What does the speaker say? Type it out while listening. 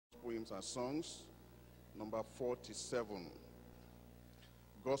hymns and songs, number 47.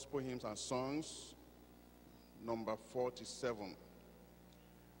 Gospel hymns and songs, number 47.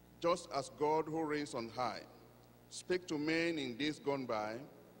 Just as God who reigns on high spake to men in days gone by,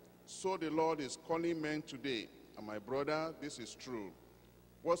 so the Lord is calling men today. And my brother, this is true.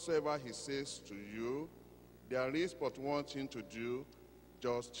 Whatsoever he says to you, there is but one thing to do,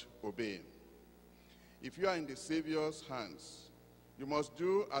 just obey. If you are in the Savior's hands, you must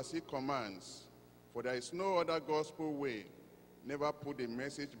do as he commands, for there is no other gospel way. Never put the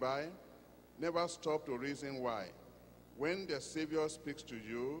message by, never stop to reason why. When the Savior speaks to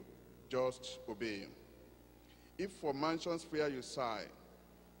you, just obey. If for mansions fair you sigh,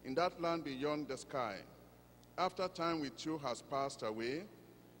 in that land beyond the sky, after time with you has passed away,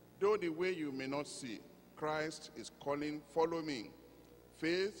 though the way you may not see, Christ is calling, follow me.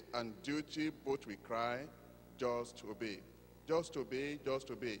 Faith and duty both we cry, just obey. Just obey,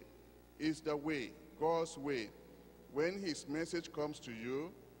 just obey. Is the way, God's way. When his message comes to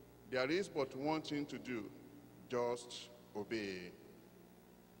you, there is but one thing to do, just obey.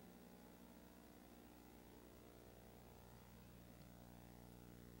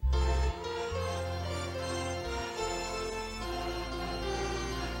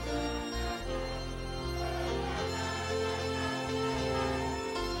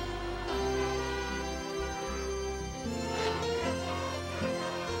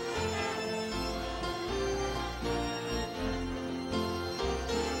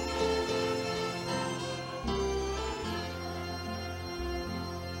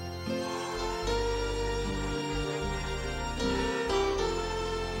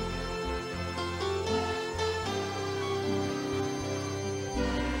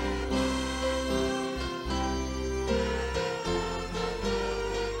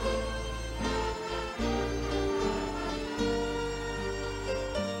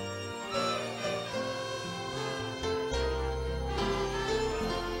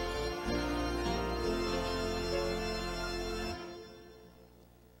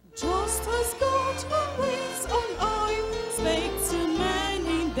 Just as God who reigns on high spake to men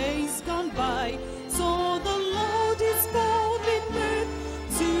in days gone by, so the Lord is calling men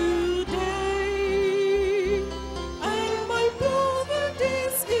today. And my brother,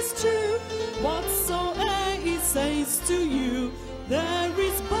 this is true, whatsoever he says to you, there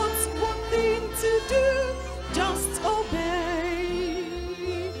is but one thing to do, just obey.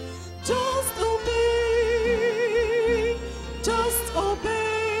 Just obey. Just obey.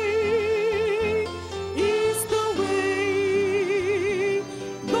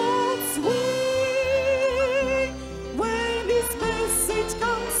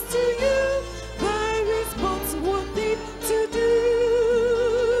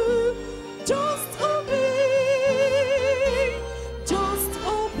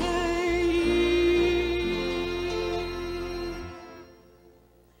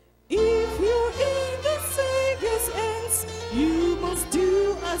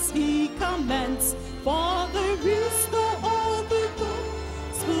 He commands, for there is no other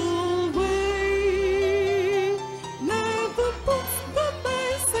gospel way. Never put the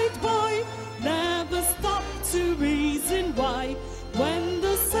message by, never stop to reason why. When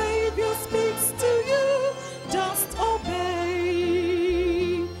the Savior speaks to you, just obey.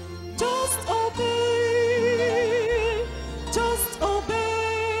 Just obey. Just obey.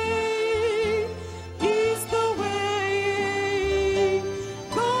 Is the way.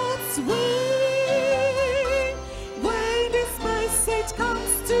 God's way. When this message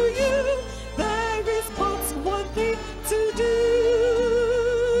comes to you, there is but one thing to do.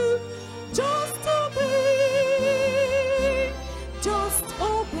 Just obey. Just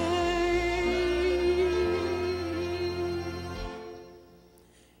obey.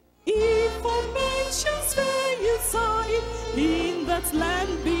 If for mentions fair you sigh, in that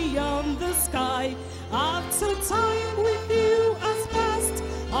land beyond the sky, after time with you has passed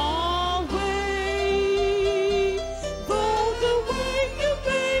away. Though the way you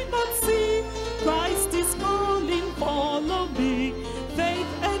may not see, Christ is calling, follow me.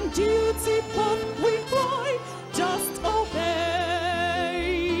 Faith and duty both we cry, just obey.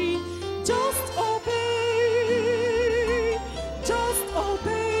 Just obey. Just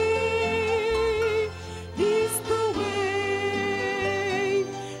obey. Is the way.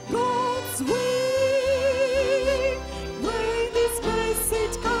 God's way.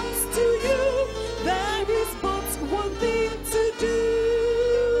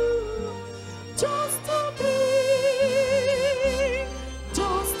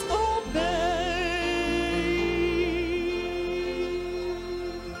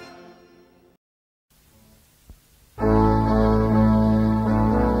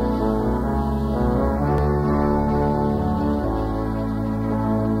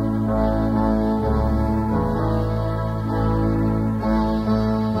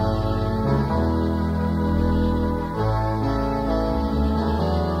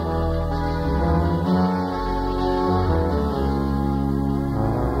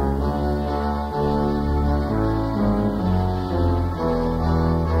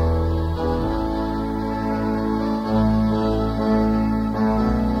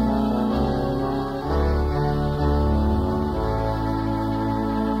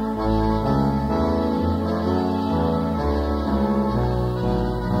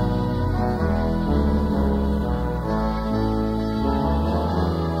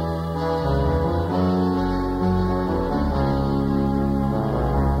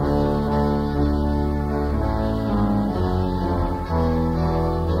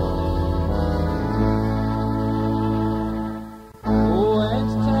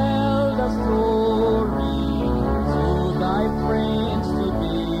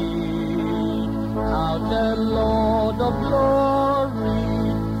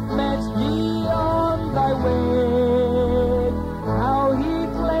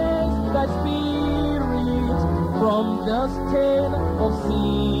 the stain of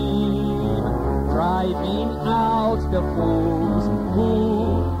sin, driving out the foes who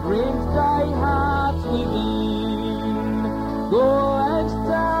rent thy heart within. Go and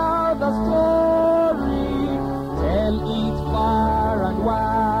tell the story, tell it far and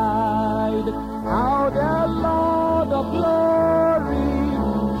wide, how the Lord of glory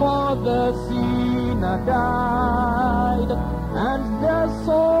for the sinner died, and the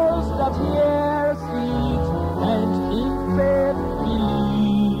souls that hears it and in faith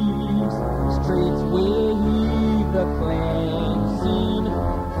believes, straightway he the cleansing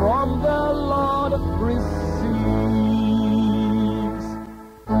from the Lord receives.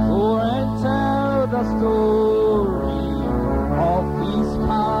 Go and tell the story of his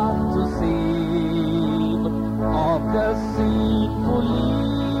power to save, of the sinful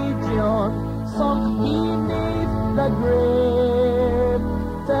legion sunk beneath the grave.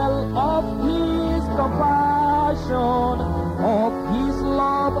 Tell of his compassion, of his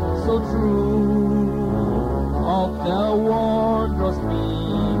love so true, of the wondrous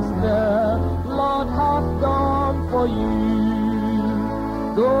things the Lord hath done for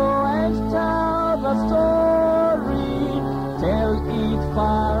you. Go and tell the story, tell it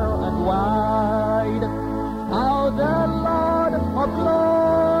far and wide, how the Lord of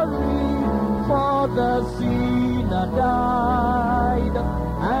glory for the sinner died,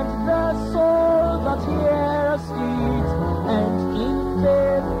 and the soul that hears it and in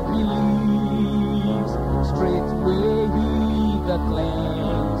faith believes, straightway he the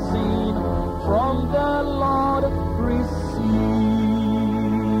cleansing from the Lord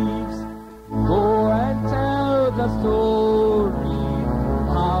receives. Go and tell the story,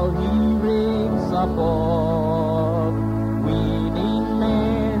 how he reigns above, winning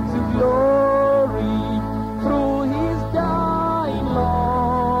men to glory through his dying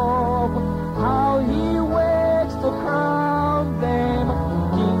love, how he waits to crown them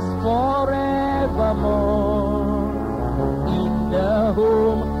kings forevermore, in the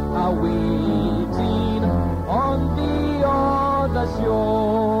home awaiting on the other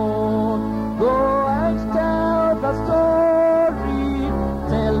shore. Go and tell the story,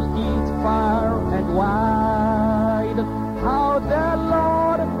 tell it far and wide, how the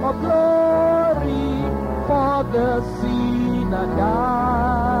Lord of glory for the sinner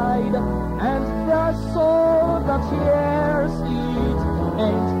died, and the soul that hears it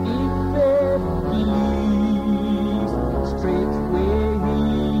and in faith believes, straightway he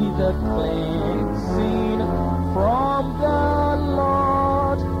the cleansing from the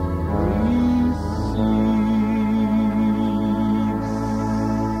Lord receives.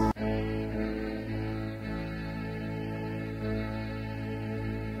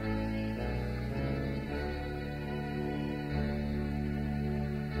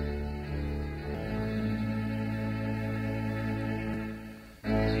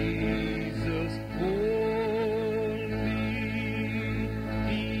 Jesus only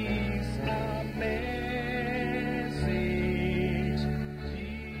is a message.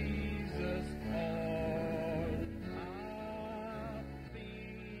 Jesus all our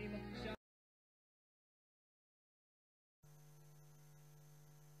theme shall.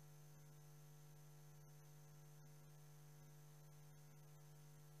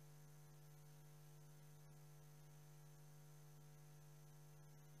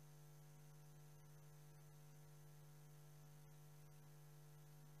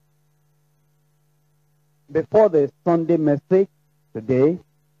 Before the Sunday message today,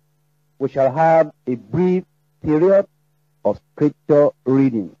 we shall have a brief period of scripture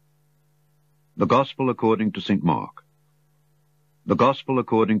reading. The Gospel according to St. Mark. The Gospel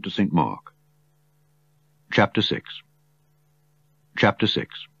according to St. Mark. Chapter 6. Chapter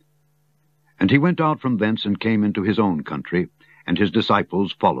 6. And he went out from thence and came into his own country, and his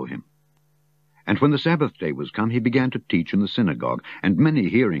disciples follow him. And when the Sabbath day was come, he began to teach in the synagogue, and many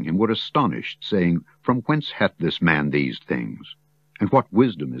hearing him were astonished, saying, From whence hath this man these things? And what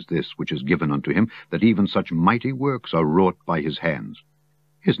wisdom is this which is given unto him, that even such mighty works are wrought by his hands?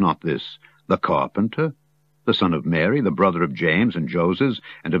 Is not this the carpenter, the son of Mary, the brother of James and Joses,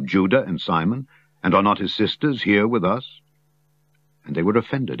 and of Judah and Simon? And are not his sisters here with us? And they were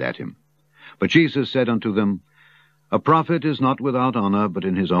offended at him. But Jesus said unto them, A prophet is not without honor, but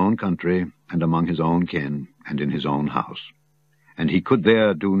in his own country, and among his own kin, and in his own house. And he could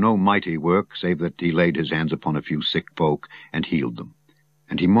there do no mighty work, save that he laid his hands upon a few sick folk, and healed them.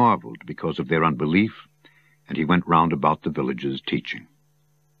 And he marveled because of their unbelief, and he went round about the villages teaching.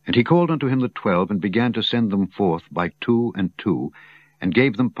 And he called unto him the 12, and began to send them forth by 2 and 2, and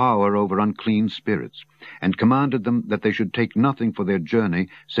gave them power over unclean spirits, and commanded them that they should take nothing for their journey,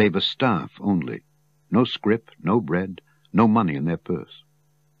 save a staff only, no scrip, no bread, no money in their purse,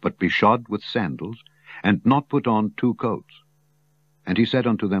 but be shod with sandals, and not put on 2 coats. And he said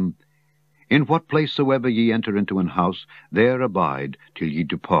unto them, In what place soever ye enter into an house, there abide till ye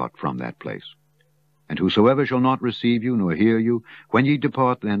depart from that place. And whosoever shall not receive you, nor hear you, when ye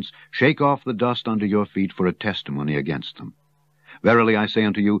depart thence, shake off the dust under your feet for a testimony against them. Verily I say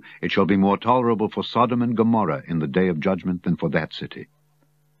unto you, it shall be more tolerable for Sodom and Gomorrah in the day of judgment than for that city.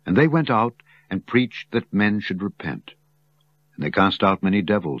 And they went out, and preached that men should repent. And they cast out many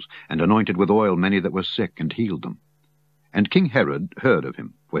devils, and anointed with oil many that were sick, and healed them. And King Herod heard of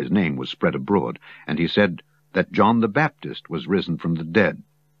him, for his name was spread abroad, and he said that John the Baptist was risen from the dead,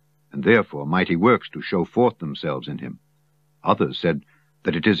 and therefore mighty works do show forth themselves in him. Others said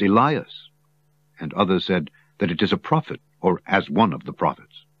that it is Elias, and others said that it is a prophet, or as one of the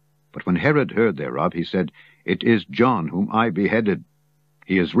prophets. But when Herod heard thereof, he said, It is John whom I beheaded.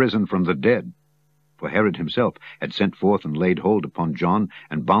 He is risen from the dead. For Herod himself had sent forth and laid hold upon John,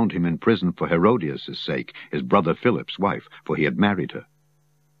 and bound him in prison for Herodias' sake, his brother Philip's wife, for he had married her.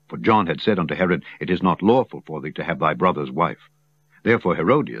 For John had said unto Herod, It is not lawful for thee to have thy brother's wife. Therefore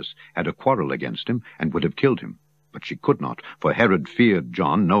Herodias had a quarrel against him, and would have killed him. But she could not, for Herod feared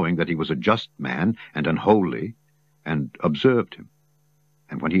John, knowing that he was a just man and an holy, and observed him.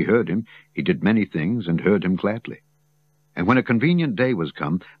 And when he heard him, he did many things, and heard him gladly. And when a convenient day was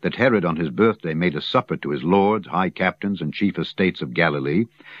come, that Herod on his birthday made a supper to his lords, high captains, and chief estates of Galilee,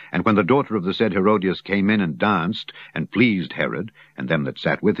 and when the daughter of the said Herodias came in and danced, and pleased Herod, and them that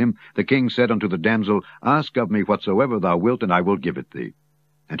sat with him, the king said unto the damsel, Ask of me whatsoever thou wilt, and I will give it thee.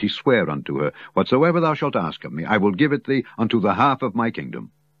 And he sware unto her, Whatsoever thou shalt ask of me, I will give it thee unto the half of my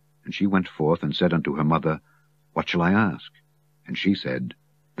kingdom. And she went forth, and said unto her mother, What shall I ask? And she said,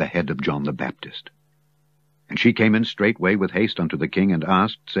 The head of John the Baptist. And she came in straightway with haste unto the king, and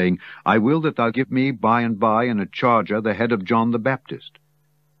asked, saying, I will that thou give me by and by in a charger the head of John the Baptist.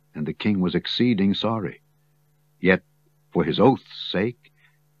 And the king was exceeding sorry. Yet for his oath's sake,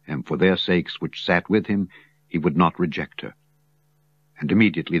 and for their sakes which sat with him, he would not reject her. And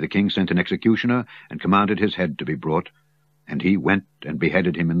immediately the king sent an executioner, and commanded his head to be brought. And he went and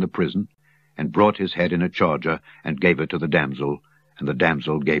beheaded him in the prison, and brought his head in a charger, and gave it to the damsel, and the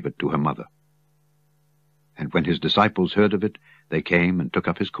damsel gave it to her mother. And when his disciples heard of it, they came and took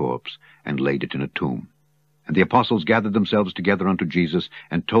up his corpse, and laid it in a tomb. And the apostles gathered themselves together unto Jesus,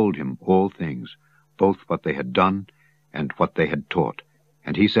 and told him all things, both what they had done, and what they had taught.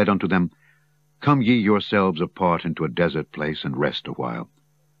 And he said unto them, Come ye yourselves apart into a desert place, and rest a while.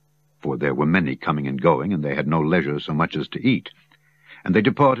 For there were many coming and going, and they had no leisure so much as to eat. And they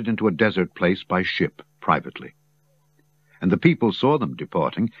departed into a desert place by ship, privately. And the people saw them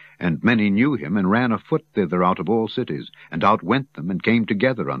departing, and many knew him, and ran afoot thither out of all cities, and outwent them, and came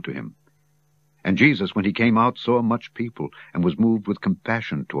together unto him. And Jesus, when he came out, saw much people, and was moved with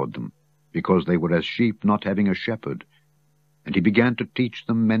compassion toward them, because they were as sheep not having a shepherd. And he began to teach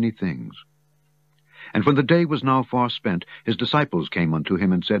them many things. And when the day was now far spent, his disciples came unto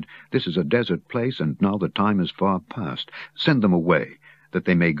him, and said, This is a desert place, and now the time is far past. Send them away, that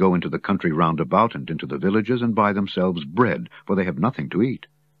they may go into the country round about, and into the villages, and buy themselves bread, for they have nothing to eat.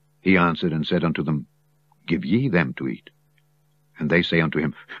 He answered and said unto them, Give ye them to eat. And they say unto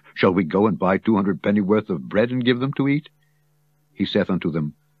him, Shall we go and buy 200 pennyworth of bread, and give them to eat? He saith unto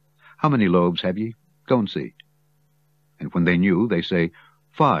them, How many loaves have ye? Go and see. And when they knew, they say,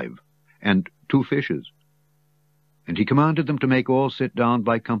 5, and 2 fishes. And he commanded them to make all sit down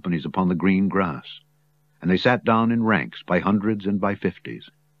by companies upon the green grass. And they sat down in ranks, by hundreds and by 50s.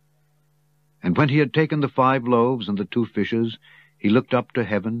 And when he had taken the 5 loaves and the 2 fishes, he looked up to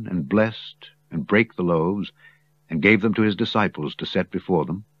heaven, and blessed, and brake the loaves, and gave them to his disciples to set before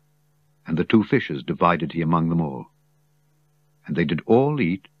them. And the 2 fishes divided he among them all. And they did all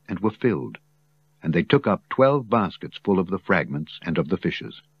eat, and were filled. And they took up 12 baskets full of the fragments and of the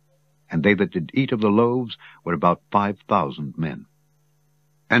fishes. And they that did eat of the loaves were about 5,000 men.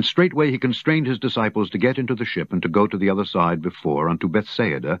 And straightway he constrained his disciples to get into the ship, and to go to the other side before, unto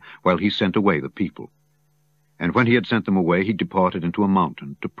Bethsaida, while he sent away the people. And when he had sent them away, he departed into a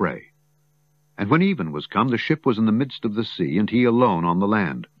mountain to pray. And when even was come, the ship was in the midst of the sea, and he alone on the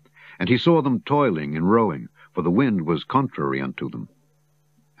land. And he saw them toiling and rowing, for the wind was contrary unto them.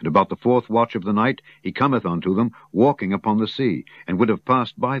 And about the 4th watch of the night he cometh unto them, walking upon the sea, and would have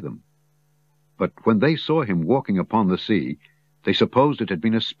passed by them. But when they saw him walking upon the sea, they supposed it had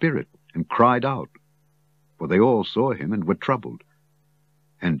been a spirit, and cried out. For they all saw him, and were troubled.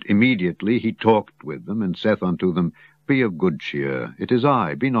 And immediately he talked with them, and saith unto them, Be of good cheer, it is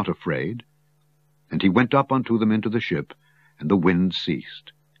I, be not afraid. And he went up unto them into the ship, and the wind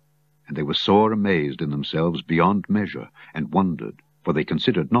ceased. And they were sore amazed in themselves beyond measure, and wondered, for they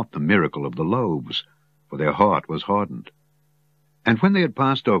considered not the miracle of the loaves, for their heart was hardened. And when they had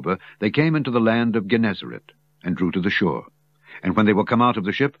passed over, they came into the land of Gennesaret, and drew to the shore. And when they were come out of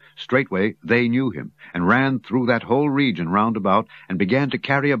the ship, straightway they knew him, and ran through that whole region round about, and began to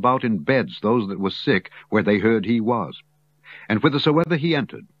carry about in beds those that were sick, where they heard he was. And whithersoever he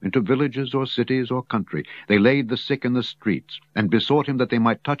entered, into villages or cities or country, they laid the sick in the streets, and besought him that they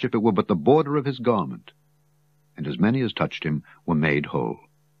might touch, if it were but the border of his garment. And as many as touched him were made whole.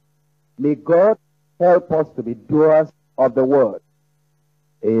 May God help us to be doers of the word.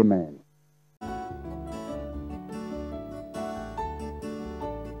 Amen.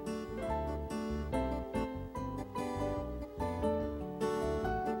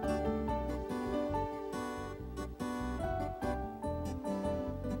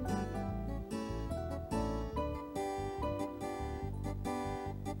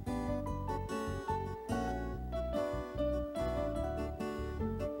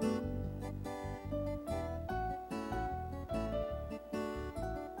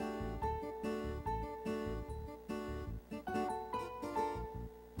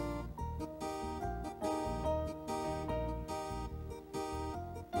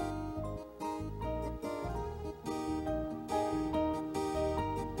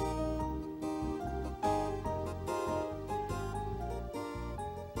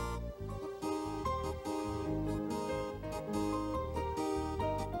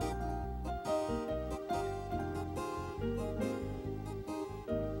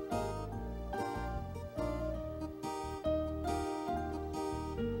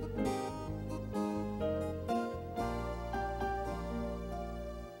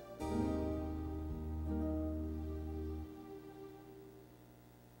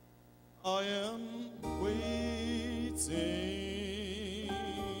 I am waiting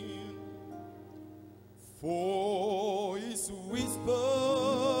for his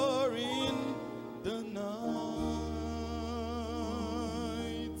whisper in the night.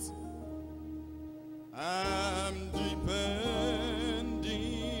 I'm depending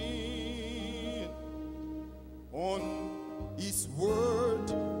on his word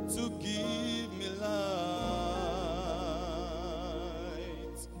to give me light.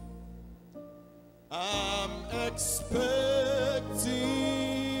 I'm expecting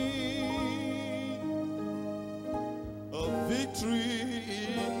a victory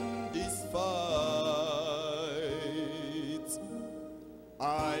in this fight.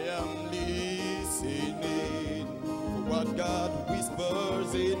 I am listening for what God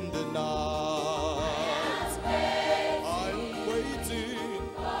whispers in the night. I'm waiting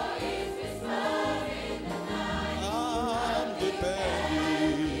for his whisper in the night. I'm depending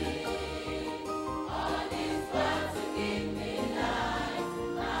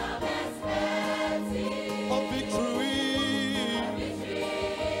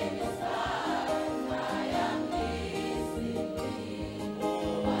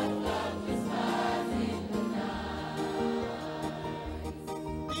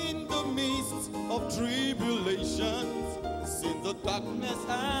of tribulations, since the darkness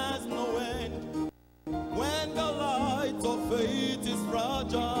has no end. When the light of faith is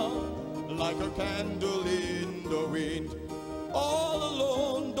fragile, like a candle in the wind. All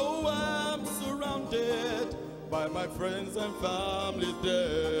alone, though I'm surrounded by my friends and family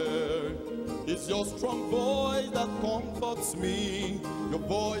there. It's your strong voice that comforts me, your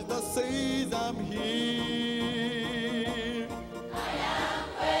voice that says I'm here.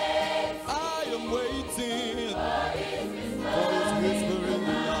 Waiting for his whisper in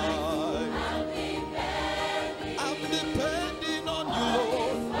the night. I'm depending on you,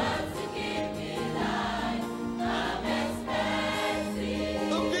 Lord.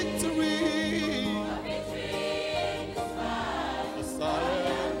 The victory. Yes, I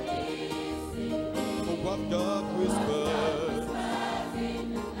am. For what God whispers.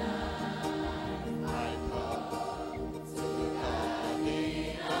 I come.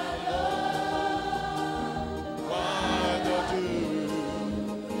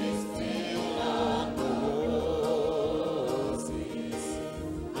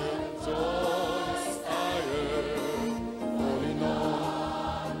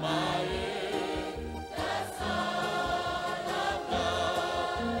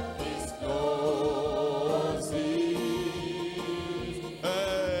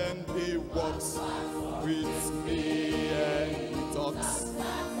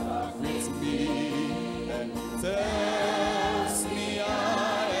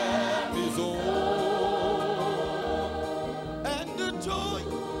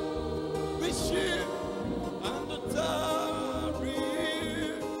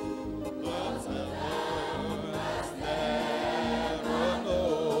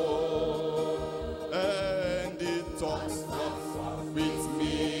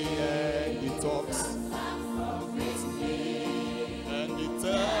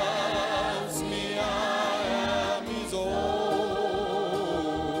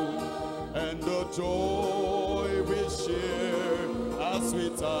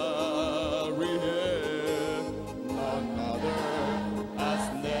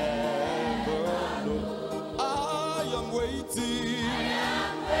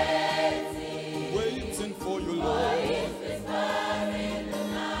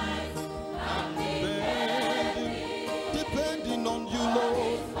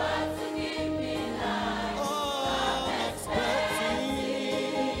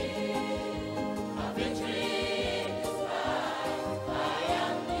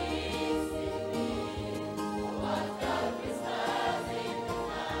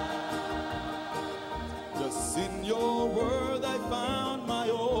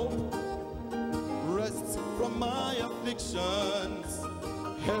 convictions,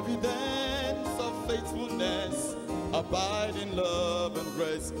 evidence of faithfulness, abide in love and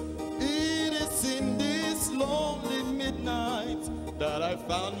grace. It is in this lonely midnight that I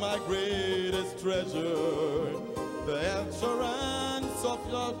found my greatest treasure, the assurance of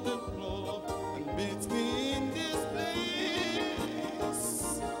your love, and meets me in this place.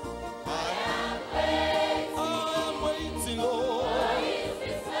 I am waiting, Lord.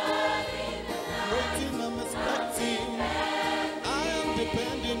 Waiting, I'm expecting. I am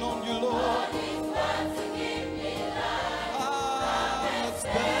depending on you, Lord. I'm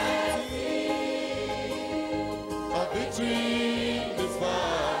expecting a victory this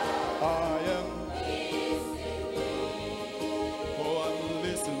far. I am. Oh, I'm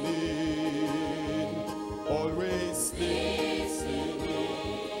listening. Always listening.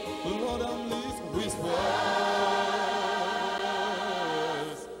 Lord, I'm listening. Whispers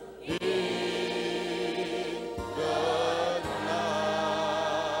in the night.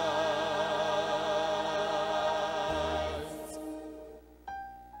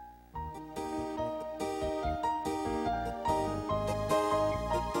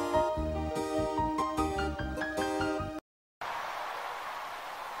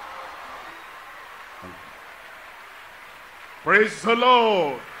 Praise the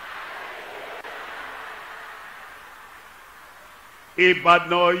Lord.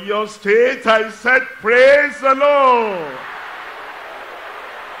 Ibadan, your state, I said, praise the Lord.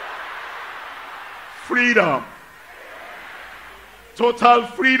 Freedom. Total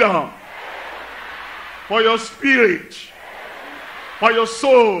freedom. For your spirit. For your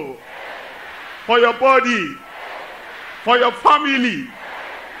soul. For your body. For your family.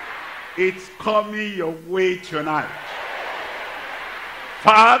 It's coming your way tonight.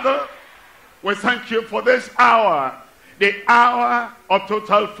 Father, we thank you for this hour. The hour of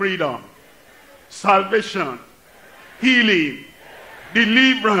total freedom, salvation, healing,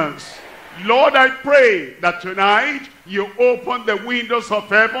 deliverance. Lord, I pray that tonight you open the windows of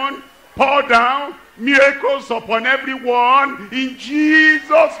heaven, pour down miracles upon everyone in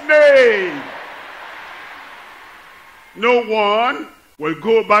Jesus' name. No one will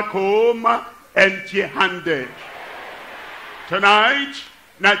go back home empty-handed. Tonight,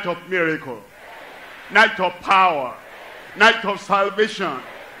 night of miracle, night of power, night of salvation,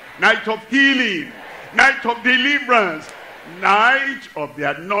 night of healing, night of deliverance, night of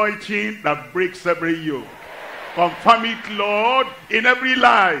the anointing that breaks every yoke. Confirm it, Lord, in every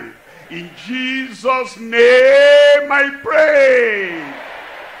life. In Jesus' name I pray.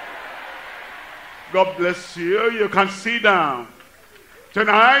 God bless you. You can sit down.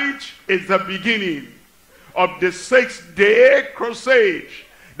 Tonight is the beginning of the 6-day crusade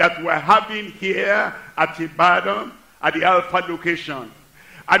that we're having here at Ibadan, at the Alpha location.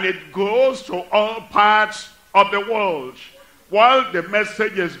 And it goes to all parts of the world. While the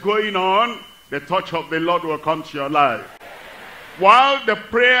message is going on, the touch of the Lord will come to your life. While the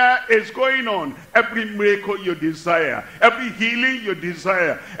prayer is going on, every miracle you desire, every healing you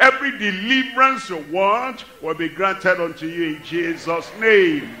desire, every deliverance you want will be granted unto you in Jesus'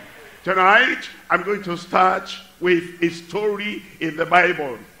 name. Tonight, I'm going to start with a story in the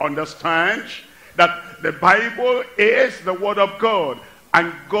Bible. Understand that the Bible is the Word of God,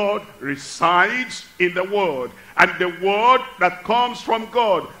 and God resides in the Word. And the Word that comes from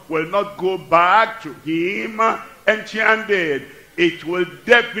God will not go back to Him empty-handed. It will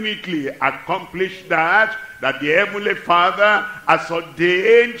definitely accomplish that the Heavenly Father has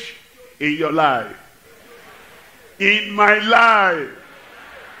ordained in your life. In my life,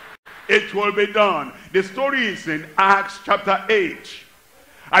 it will be done. The story is in Acts chapter 8.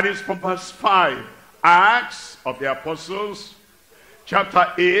 And it's from verse 5. Acts of the Apostles,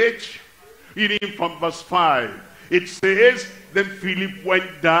 chapter 8, reading from verse 5. It says, then Philip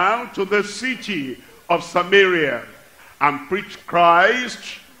went down to the city of Samaria and preached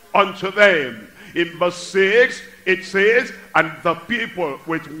Christ unto them. In verse 6, it says, and the people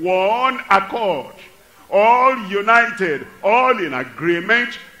with one accord, all united, all in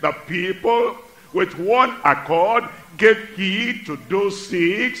agreement, the people with one accord gave heed to those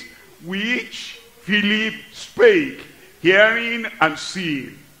things which Philip spake, hearing and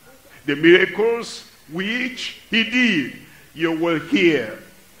seeing. The miracles which he did, you will hear,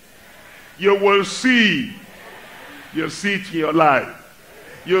 you will see. You'll see it in your life.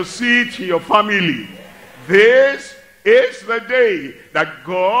 You'll see it in your family. This is the day that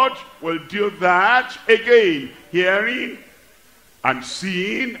God will do that again. Hearing and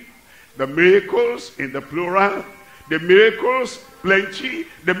seeing the miracles in the plural. The miracles plenty.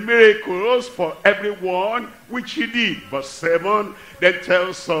 The miracles for everyone which he did. Verse 7 then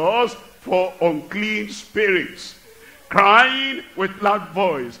tells us, for unclean spirits crying with loud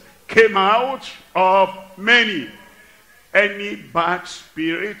voice, came out of many. Any bad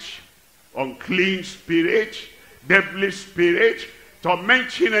spirit, unclean spirit, devilish spirit,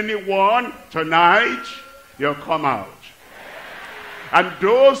 tormenting anyone tonight, you'll come out. And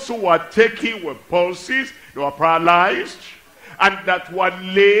those who are taken with palsies, they were paralyzed, and that were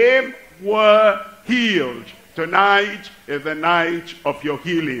lame were healed. Tonight is the night of your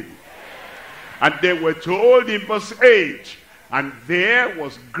healing. And they were told in verse 8, and there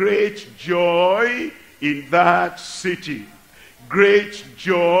was great joy in that city. Great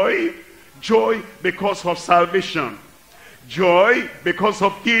joy. Joy because of salvation. Joy because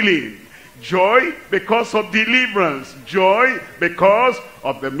of healing. Joy because of deliverance. Joy because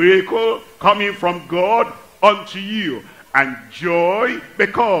of the miracle coming from God unto you. And joy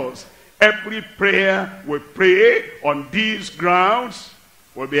because every prayer we pray on these grounds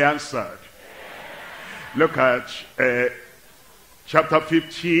will be answered. Look at chapter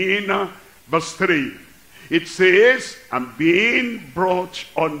 15, verse 3. It says, and being brought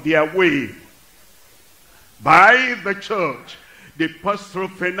on their way by the church, they passed through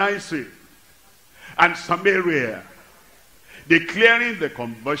Phoenicia and Samaria, declaring the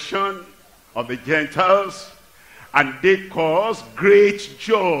conversion of the Gentiles, and they caused great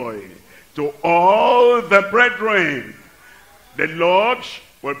joy to all the brethren. The Lord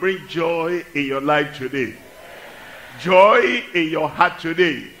will bring joy in your life today. Joy in your heart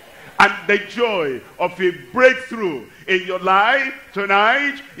today. And the joy of a breakthrough in your life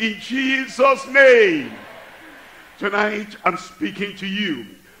tonight in Jesus' name. Tonight I'm speaking to you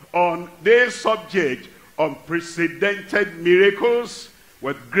on this subject, unprecedented miracles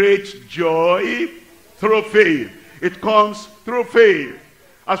with great joy through faith. It comes through faith.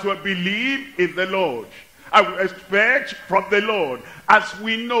 As we believe in the Lord, I will expect from the Lord, as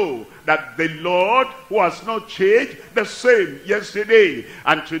we know that the Lord, who has not changed, the same yesterday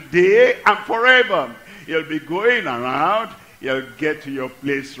and today and forever, he'll be going around, he'll get to your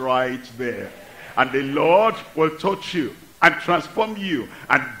place right there. And the Lord will touch you and transform you.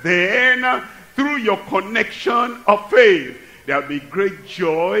 And then, through your connection of faith, there'll be great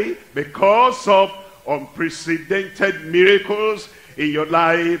joy because of unprecedented miracles in your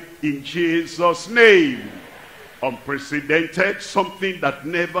life in Jesus' name. Unprecedented, something that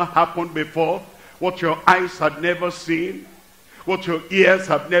never happened before, what your eyes had never seen, what your ears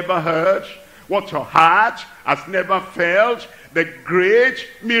have never heard, what your heart has never felt, the great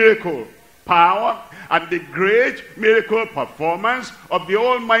miracle power and the great miracle performance of the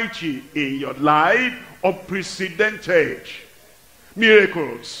Almighty in your life. Unprecedented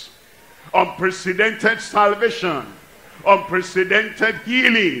miracles, unprecedented salvation, unprecedented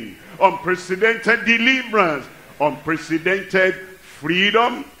healing, unprecedented deliverance, unprecedented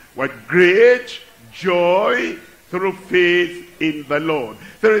freedom with great joy through faith in the Lord.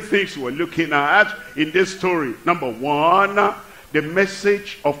 Three things we're looking at in this story. Number one, the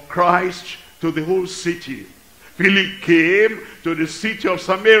message of Christ to the whole city. Philip came to the city of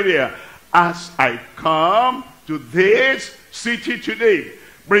Samaria. As I come to this city today,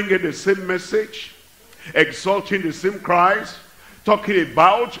 bringing the same message, exalting the same Christ, talking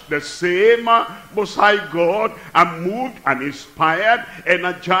about the same Most High God, and moved and inspired,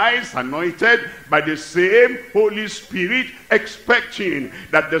 energized, anointed by the same Holy Spirit, expecting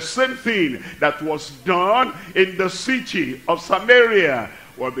that the same thing that was done in the city of Samaria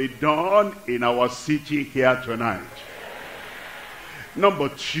will be done in our city here tonight. Number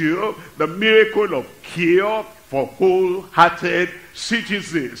two, the miracle of cure for wholehearted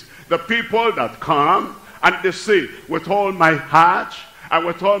citizens. The people that come and they say, with all my heart and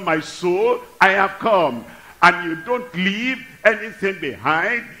with all my soul, I have come. And you don't leave anything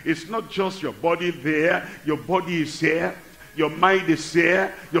behind. It's not just your body there. Your body is here. Your mind is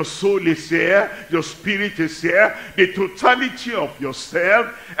here. Your soul is here. Your spirit is here. The totality of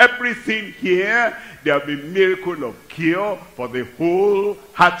yourself, everything here, there will be miracle of cure for the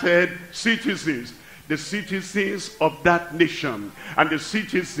whole-hearted citizens. The citizens of that nation and the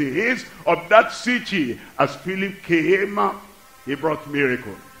citizens of that city. As Philip came, he brought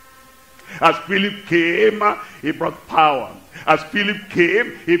miracle. As Philip came, he brought power. As Philip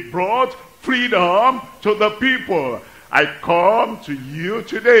came, he brought freedom to the people. I come to you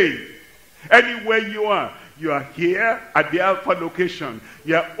today. Anywhere you are here at the Alpha location.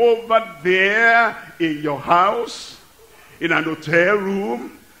 You are over there in your house, in an hotel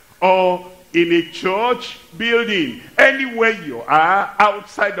room, or in a church building. Anywhere you are,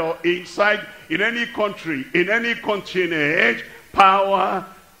 outside or inside, in any country, in any continent, power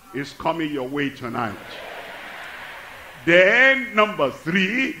is coming your way tonight. Then, number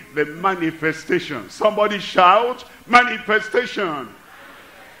three, the manifestation. Somebody shout, Manifestation.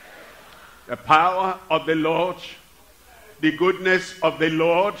 The power of the Lord, the goodness of the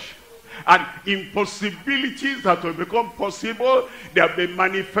Lord, and impossibilities that will become possible. There will be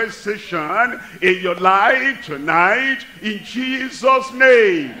manifestation in your life tonight in Jesus'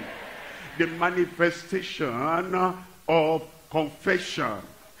 name. The manifestation of confession.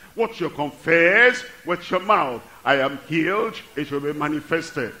 What you confess with your mouth. I am healed, it will be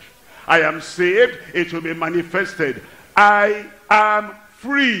manifested. I am saved, it will be manifested. I am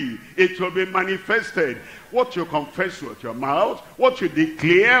free, it will be manifested. What you confess with your mouth, what you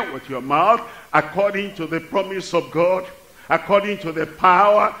declare with your mouth, according to the promise of God, according to the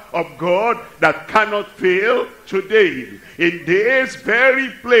power of God that cannot fail today. In this very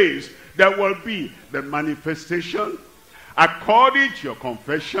place, there will be the manifestation according to your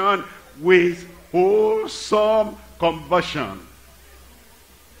confession with wholesome conversion.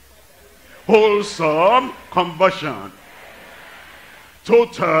 Wholesome conversion.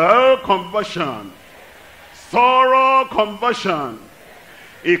 Total conversion. Thorough conversion.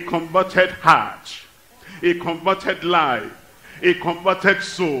 A converted heart. A converted life. A converted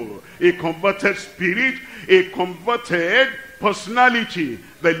soul. A converted spirit. A converted personality.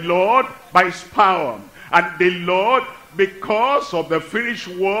 The Lord by his power. And the Lord, because of the finished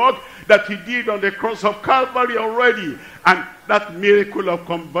work that he did on the cross of Calvary already, and that miracle of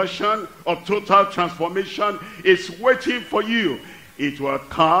conversion, of total transformation, is waiting for you. It will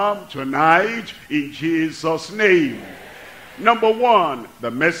come tonight in Jesus' name. Number one,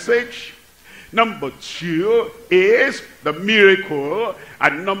 the message. Number two is the miracle.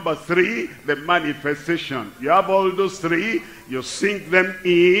 And number three, the manifestation. You have all those three, you sink them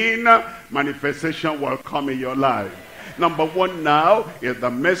in, manifestation will come in your life. Number one now is the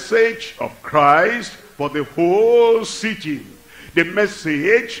message of Christ for the whole city. The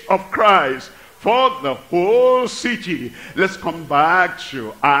message of Christ for the whole city. Let's come back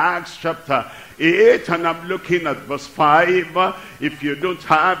to Acts chapter 8, and I'm looking at verse 5. If you don't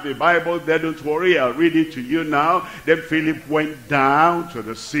have the Bible there, don't worry, I'll read it to you now. Then Philip went down to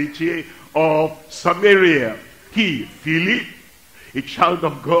the city of Samaria. He, Philip, a child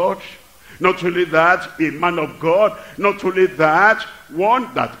of God, not only that, a man of God, not only that,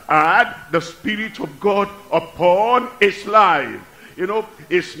 one that had the Spirit of God upon his life. You know,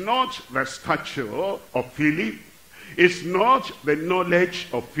 it's not the stature of Philip. It's not the knowledge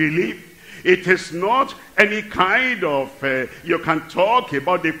of Philip. It is not any kind of, you can talk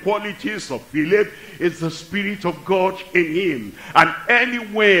about the qualities of Philip. It's the Spirit of God in him. And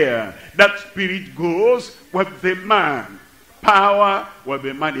anywhere that Spirit goes with the man, power will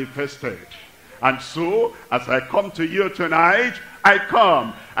be manifested. And so, as I come to you tonight, I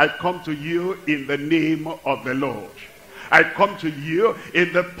come to you in the name of the Lord. I come to you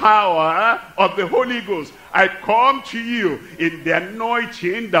in the power of the Holy Ghost. I come to you in the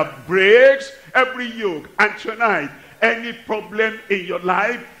anointing that breaks every yoke. And tonight, any problem in your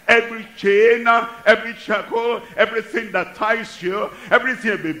life, every chain, every shackle, everything that ties you,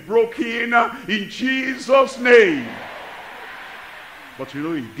 everything will be broken in Jesus' name. But you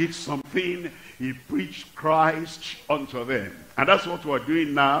know, he did something. He preached Christ unto them. And that's what we're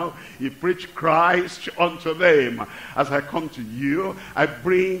doing now. He preached Christ unto them. As I come to you, I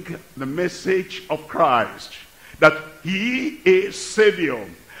bring the message of Christ, that he is Savior.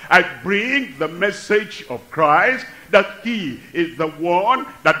 I bring the message of Christ, that he is the one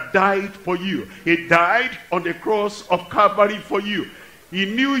that died for you. He died on the cross of Calvary for you. He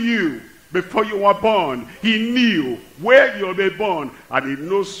knew you before you were born. He knew where you'll be born, and he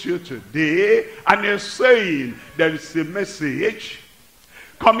knows you today. And he's saying there is a message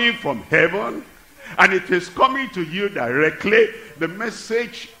coming from heaven, and it is coming to you directly. The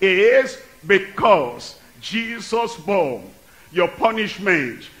message is, because Jesus bore your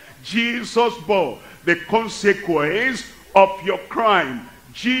punishment, Jesus bore the consequence of your crime,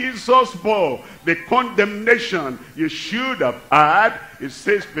 Jesus bore the condemnation you should have had. It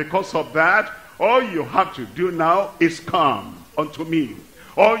says, because of that, all you have to do now is come unto me,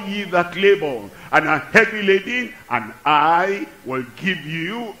 all ye that labor and are heavy laden, and I will give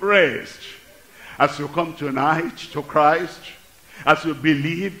you rest. As you come tonight to Christ, as you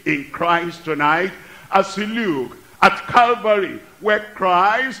believe in Christ tonight, as you look at Calvary, where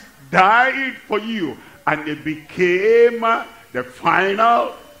Christ died for you, and it became the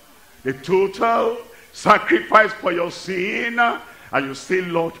final, the total sacrifice for your sin, and you say,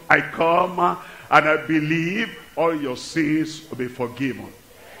 Lord, I come and I believe all your sins will be forgiven.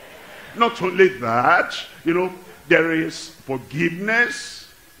 Not only that, you know, there is forgiveness,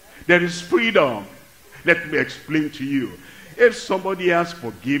 there is freedom. Let me explain to you. If somebody has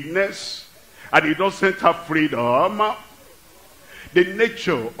forgiveness and he doesn't have freedom, the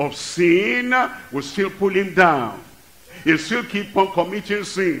nature of sin will still pull him down. He'll still keep on committing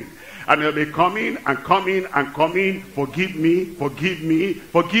sin. And he'll be coming and coming and coming, forgive me, forgive me,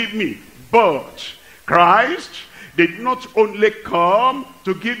 forgive me. But Christ did not only come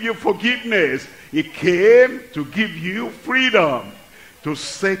to give you forgiveness, he came to give you freedom, to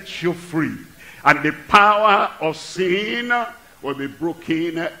set you free. And the power of sin will be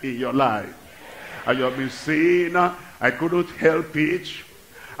broken in your life. And you'll be saying, I couldn't help it.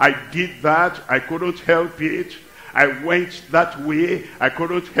 I did that, I couldn't help it. I went that way, I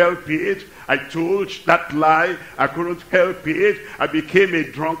couldn't help it. I told that lie, I couldn't help it. I became a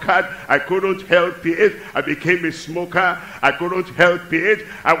drunkard, I couldn't help it. I became a smoker, I couldn't help it.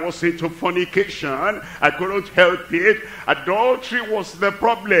 I was into fornication, I couldn't help it. Adultery was the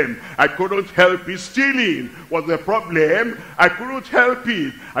problem, I couldn't help it. Stealing was the problem, I couldn't help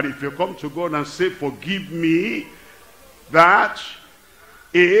it. And if you come to God and say, forgive me, that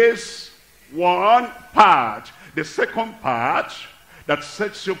is one part. The second part that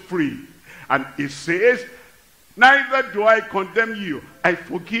sets you free. And it says, neither do I condemn you, I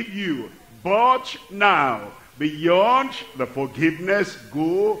forgive you. But now, beyond the forgiveness,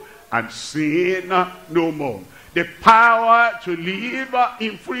 go and sin no more. The power to live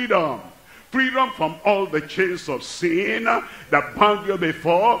in freedom. Freedom from all the chains of sin that bound you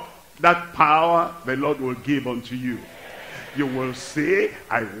before. That power the Lord will give unto you. You will say,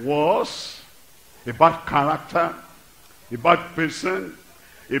 I was a bad character, a bad person,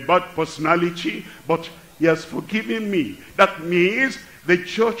 a bad personality, but he has forgiven me. That means the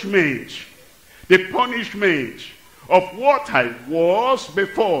judgment, the punishment of what I was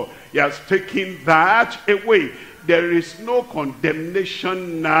before, he has taken that away. There is no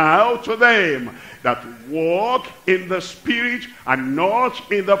condemnation now to them that walk in the spirit and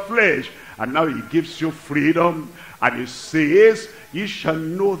not in the flesh. And now he gives you freedom, and he says, ye shall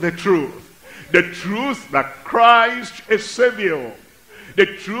know the truth. The truth that Christ is Savior. The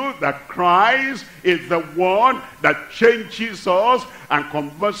truth that Christ is the one that changes us and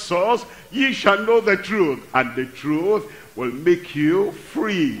converts us. Ye shall know the truth, and the truth will make you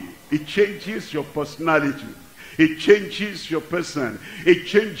free. It changes your personality. It changes your person. It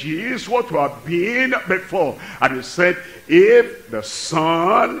changes what you have been before. And he said, if the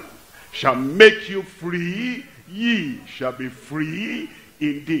Son shall make you free, ye shall be free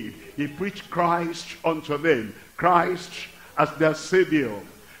indeed. He preached Christ unto them. Christ as their Savior.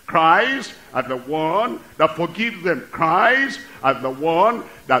 Christ as the one that forgives them. Christ as the one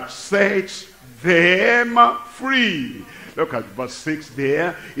that sets them free. Look at verse 6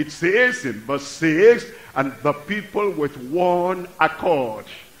 there. It says in verse 6, and the people with one accord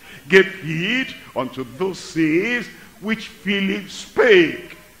gave heed unto those things which Philip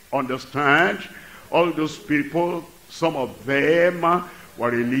spake. Understand? All those people, some of them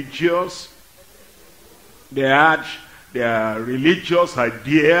were religious. They had their religious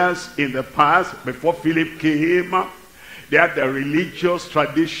ideas in the past before Philip came. They had their religious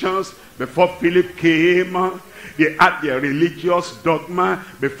traditions before Philip came. They had their religious dogma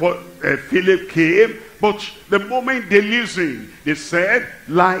before Philip came. But the moment they listened, they said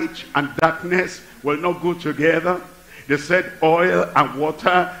light and darkness will not go together. They said oil and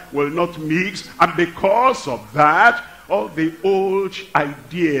water will not mix. And because of that, all the old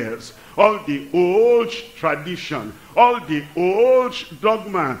ideas, all the old tradition, all the old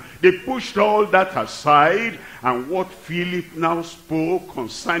dogma, they pushed all that aside. And what Philip now spoke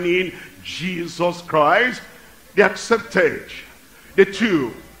concerning Jesus Christ, they accepted the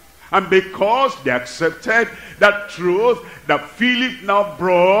two. And because they accepted that truth that Philip now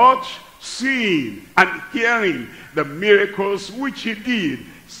brought, seeing and hearing the miracles which he did,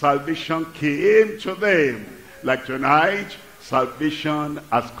 salvation came to them. Like tonight, salvation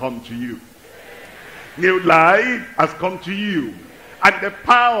has come to you. New life has come to you. And the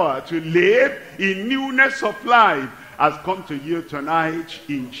power to live in newness of life has come to you tonight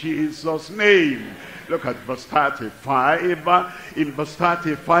in Jesus' name. Look at verse 35. In verse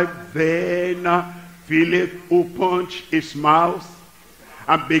 35, then Philip opened his mouth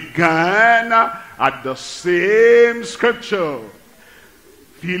and began at the same scripture.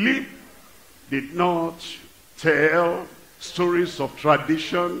 Philip did not tell stories of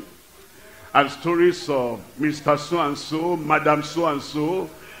tradition and stories of Mr. So-and-so, Madam So-and-so.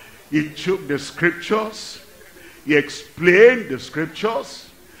 He took the scriptures, he explained the scriptures,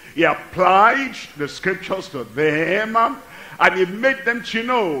 he applied the scriptures to them, and he made them to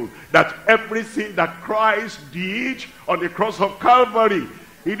know that everything that Christ did on the cross of Calvary,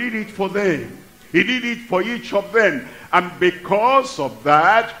 he did it for them. He did it for each of them. And because of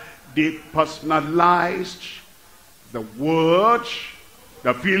that, they personalized the word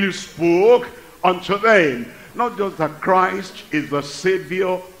that Philip spoke unto them. Not just that Christ is the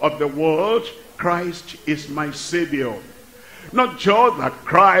Savior of the world, Christ is my Savior. Not just that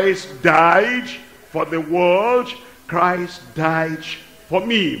Christ died for the world, Christ died for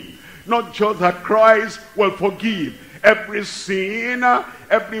me. Not just that Christ will forgive every sin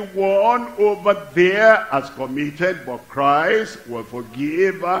everyone over there has committed, but Christ will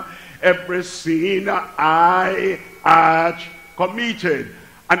forgive every sin I had committed.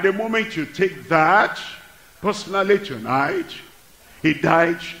 And the moment you take that personally tonight, he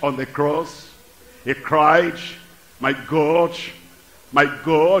died on the cross. He cried, my God,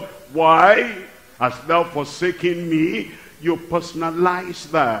 why hast thou forsaken me? You personalize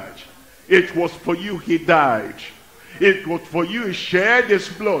that. It was for you he died. It was for you he shed his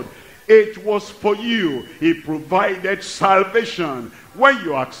blood. It was for you he provided salvation. When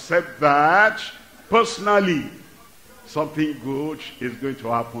you accept that personally, something good is going to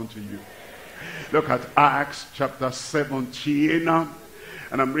happen to you. Look at Acts chapter 17, and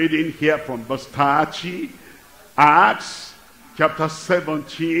I'm reading here from verse 30. Acts chapter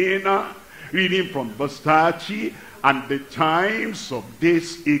 17, reading from verse 30. And the times of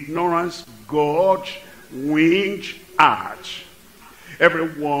this ignorance God winked at.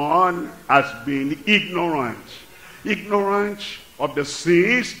 Everyone has been ignorant of the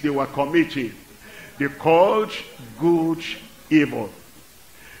sins they were committing. They called good evil.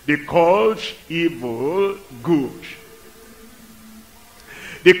 They called evil good.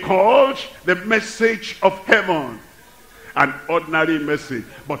 They called the message of heaven an ordinary message.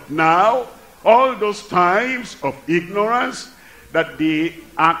 But now, all those times of ignorance that they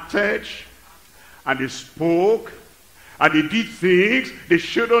acted and they spoke and they did things they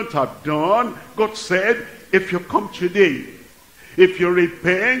shouldn't have done, God said, if you come today, if you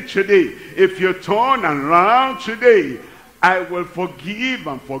repent today, if you turn around today, I will forgive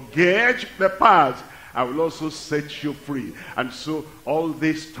and forget the past. I will also set you free. And so all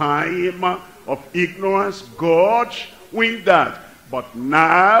this time of ignorance, God winked at. But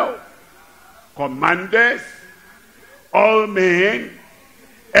now commandeth all men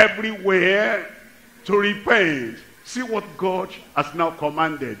everywhere to repent. See what God has now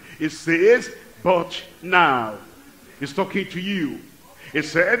commanded. It says, but now. He's talking to you. He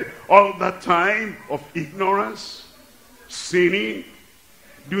said, all that time of ignorance, sinning,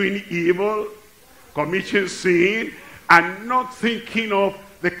 doing evil, committing sin, and not thinking of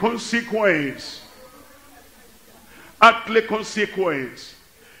the consequence, earthly consequence,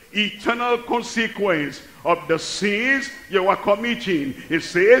 eternal consequence of the sins you were committing. It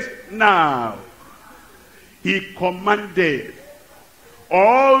says, now he commanded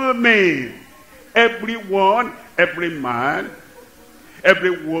all men, everyone, every man,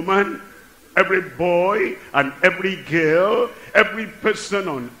 every woman, every boy, and every girl, every person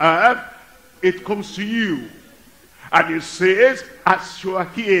on earth. It comes to you, and it says, as you are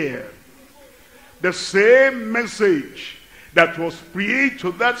here, the same message that was preached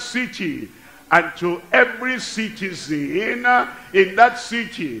to that city and to every citizen in that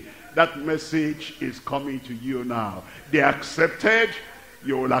city, that message is coming to you now. They accepted,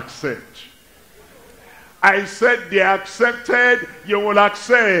 you will accept. I said they accepted, you will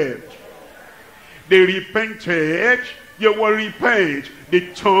accept. They repented, you will repent. They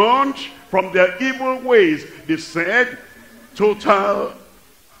turned from their evil ways. They said, total,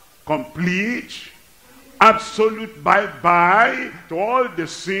 complete, absolute bye-bye to all the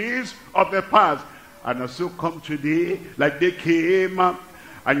sins of the past. And so come today, like they came,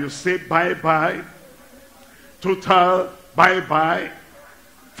 and you say bye-bye, total bye-bye,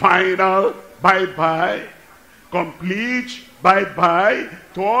 final bye-bye, complete bye-bye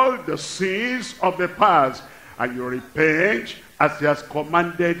to all the sins of the past. And you repent as he has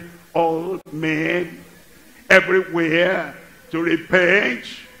commanded all men everywhere to repent.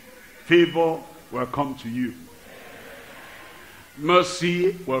 Favor will come to you.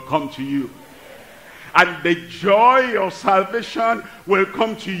 Mercy will come to you. And the joy of salvation will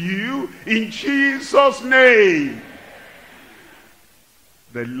come to you in Jesus' name.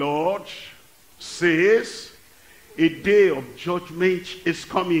 The Lord says a day of judgment is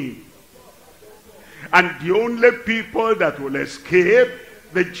coming. And the only people that will escape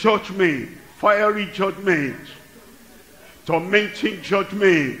the judgment, fiery judgment, tormenting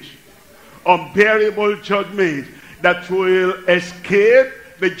judgment, unbearable judgment, that will escape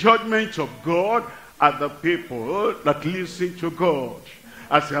the judgment of God are the people that listen to God,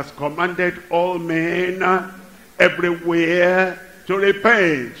 as he has commanded all men everywhere to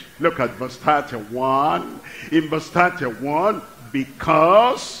repent. Look at verse 31. In verse 31,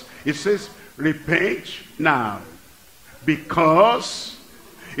 because It says, repent now. Because,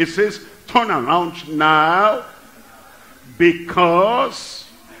 it says, turn around now. Because,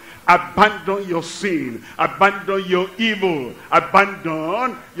 abandon your sin, abandon your evil,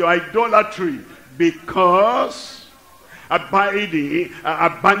 abandon your idolatry. Because, abandon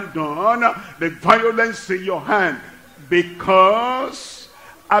the violence in your hand. Because,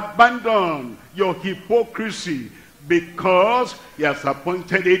 abandon your hypocrisy. Because he has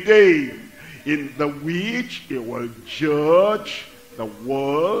appointed a day in the which he will judge the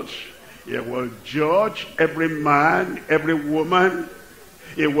world. He will judge every man, every woman.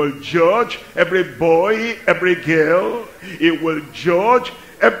 He will judge every boy, every girl. He will judge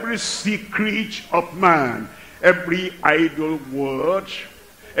every secret of man, every idle word,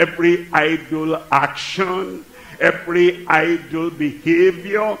 every idle action, every idle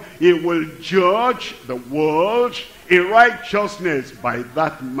behavior. He will judge the world in righteousness by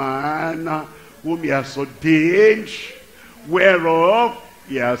that man whom he has ordained, whereof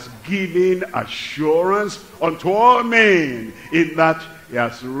he has given assurance unto all men, in that he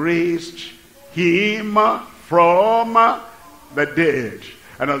has raised him from the dead.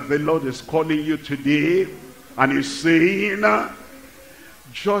 And as the Lord is calling you today, and he's saying,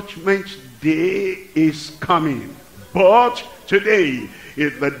 judgment day is coming. But today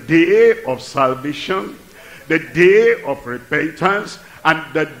is the day of salvation, the day of repentance, and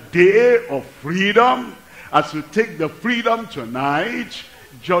the day of freedom. As you take the freedom tonight,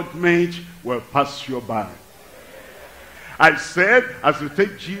 judgment will pass you by. I said, as you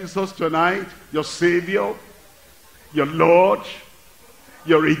take Jesus tonight, your Savior, your Lord,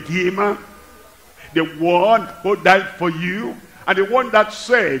 your Redeemer, the one who died for you, and the one that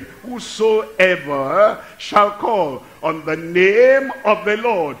said, whosoever shall call on the name of the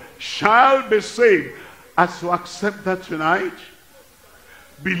Lord shall be saved. As you accept that tonight,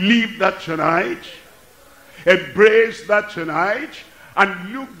 believe that tonight, embrace that tonight,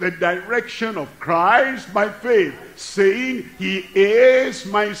 and look the direction of Christ by faith, saying, he is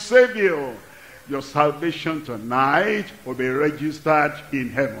my Savior. Your salvation tonight will be registered in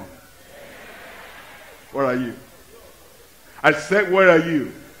heaven. Where are you? I said, where are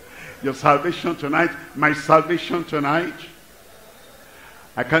you? Your salvation tonight, my salvation tonight.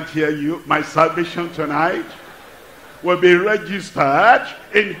 I can't hear you. My salvation tonight will be registered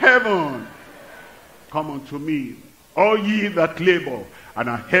in heaven. Come unto me, all ye that labor and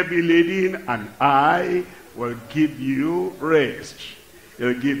are heavy laden, and I will give you rest.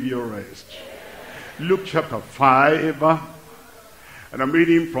 He'll give you rest. Luke chapter 5, and I'm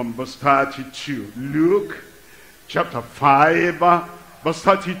reading from verse 32. Luke chapter 5, verse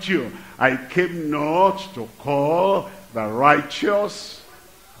 32. I came not to call the righteous,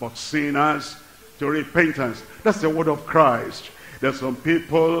 but sinners to repentance. That's the word of Christ. There's some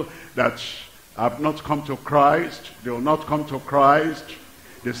people that have not come to Christ. They will not come to Christ.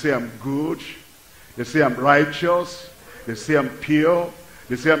 They say I'm good. They say I'm righteous. They say I'm pure.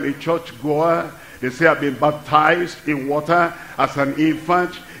 They say I'm a church goer. They say I've been baptized in water as an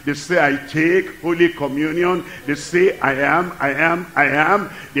infant. They say I take Holy Communion. They say I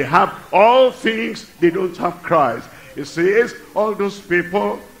am. They have all things. They don't have Christ. It says all those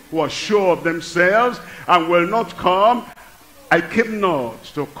people who are sure of themselves and will not come, I came not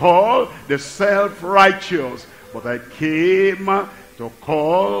to call the self-righteous, but I came to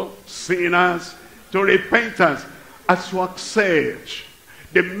call sinners to repentance. As you accept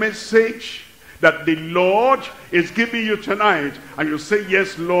the message that the Lord is giving you tonight, and you say,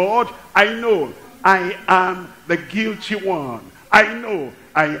 yes, Lord, I know I am the guilty one. I know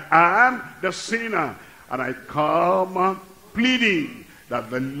I am the sinner. And I come pleading that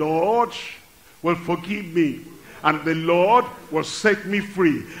the Lord will forgive me, and the Lord will set me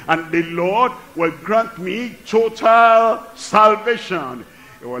free, and the Lord will grant me total salvation.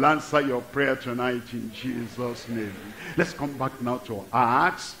 He will answer your prayer tonight in Jesus' name. Let's come back now to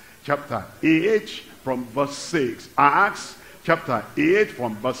Acts chapter 8 from verse 6. Acts chapter 8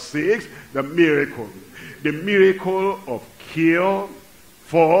 from verse 6, the miracle. The miracle of cure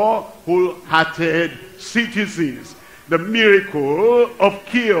for wholehearted citizens. The miracle of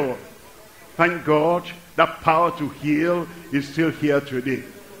cure. Thank God that power to heal is still here today.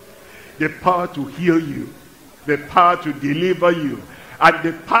 The power to heal you, the power to deliver you, and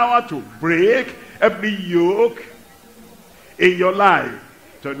the power to break every yoke in your life.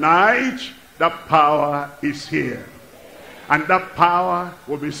 Tonight, that power is here. And that power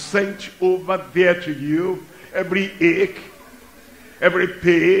will be sent over there to you. Every ache, every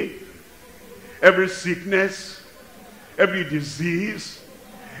pain, every sickness, every disease,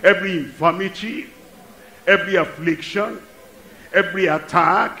 every infirmity, every affliction, every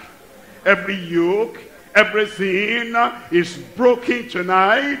attack, every yoke, everything is broken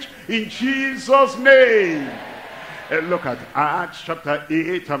tonight in Jesus' name. Look at Acts chapter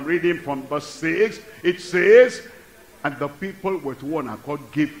 8. I'm reading from verse 6. It says, and the people with one accord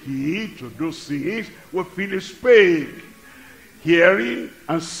gave heed to those things which Philip spake, hearing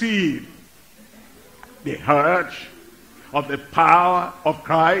and seeing. They heard of the power of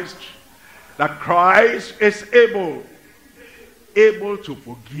Christ, that Christ is able to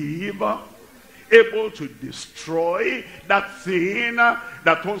forgive, able to destroy that sin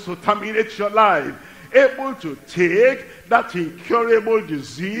that wants to terminate your life, able to take that incurable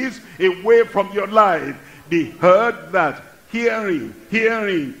disease away from your life. They heard that, hearing.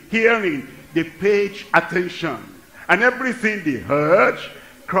 They paid attention. And everything they heard,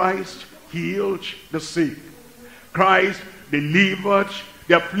 Christ healed the sick. Christ delivered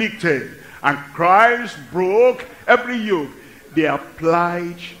the afflicted. And Christ broke every yoke they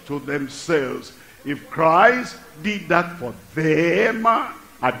applied to themselves. If Christ did that for them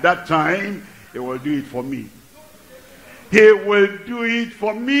at that time, he will do it for me. He will do it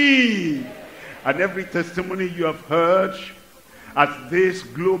for me. And every testimony you have heard as this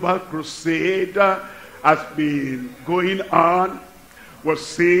global crusade has been going on, we're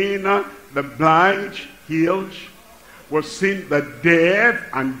seeing the blind healed, we're seeing the deaf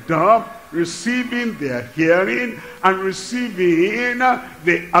and dumb receiving their hearing and receiving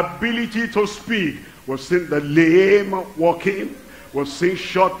the ability to speak. We're seeing the lame walking, we're seeing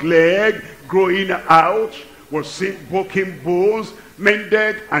short leg growing out, we're seeing broken bones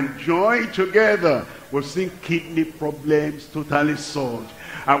mended and joined together. We're seeing kidney problems totally solved.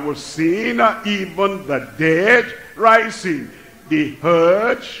 And we're seeing even the dead rising. They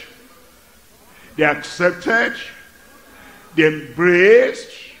heard, they accepted, they embraced,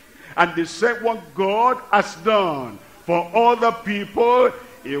 and they said what God has done for other people,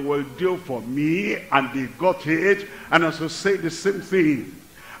 he will do for me. And they got it. And as I say the same thing,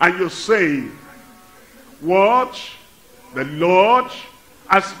 and you say, what the Lord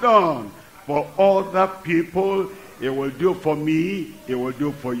has done for other people, he will do for me, he will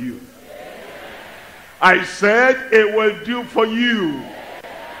do for you. I said, he will do for you.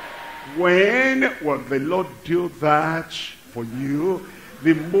 When will the Lord do that for you?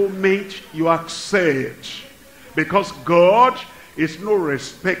 The moment you accept. Because God is no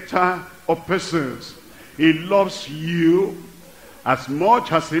respecter of persons. He loves you as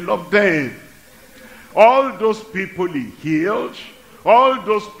much as he loved them. All those people he healed, all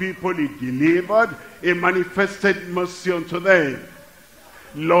those people he delivered, he manifested mercy unto them,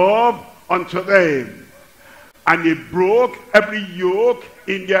 love unto them, and he broke every yoke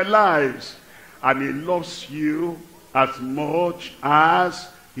in their lives. And he loves you as much as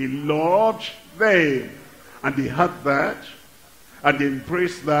he loved them. And they had that, and they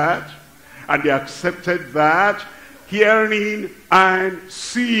embraced that, and they accepted that, hearing and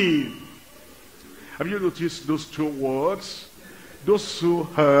seeing. Have you noticed those two words? Those who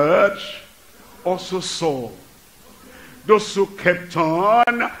heard also saw. Those who kept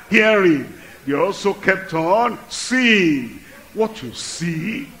on hearing, they also kept on seeing. What you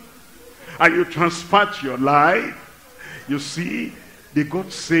see, and you transferred your life. You see, they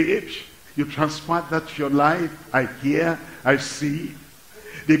got saved. You transferred that to your life. I hear, I see.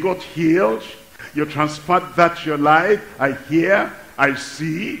 They got healed. You transferred that to your life. I hear, I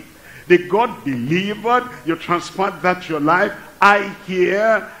see. They got delivered. You transferred that to your life. I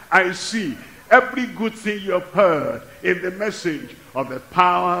hear, I see. Every good thing you have heard in the message of the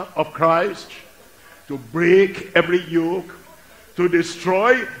power of Christ to break every yoke, to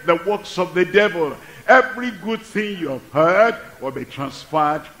destroy the works of the devil. Every good thing you have heard will be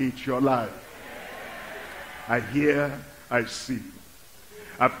transferred into your life. I hear, I see.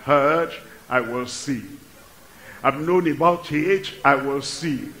 I've heard, I will see. I've known about it, I will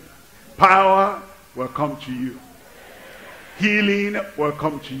see. Power will come to you. Healing will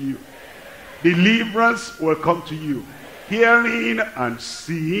come to you. Deliverance will come to you. Hearing and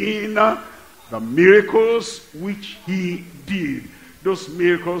seeing the miracles which he did. Those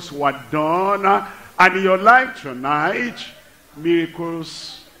miracles were done. And in your life tonight,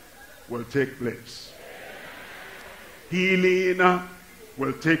 miracles will take place. Healing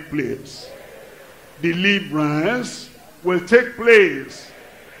will take place. Deliverance will take place.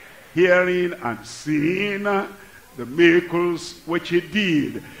 Hearing and seeing the miracles which he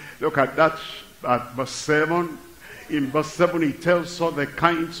did. Look at that at verse 7. In verse 7 he tells us the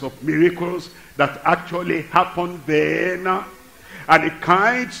kinds of miracles that actually happened then, and the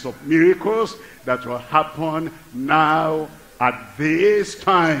kinds of miracles that will happen now at this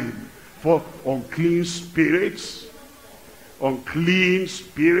time for unclean spirits,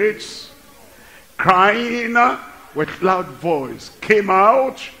 crying with loud voice came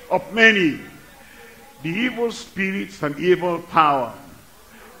out of many. The evil spirits and evil power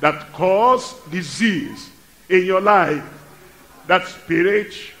that cause disease in your life, that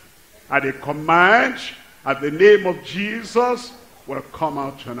spirit at a command, at the name of Jesus, will come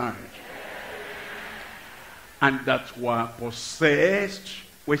out tonight. And that were possessed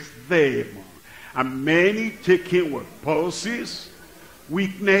with them, and many taken with pulses,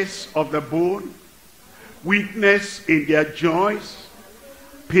 weakness of the bone, weakness in their joints,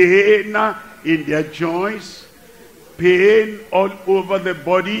 pain in their joints, pain all over the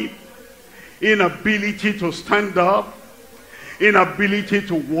body, inability to stand up, inability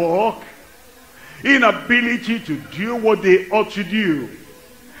to walk, inability to do what they ought to do,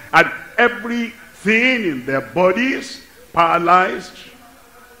 and everything in their bodies paralyzed,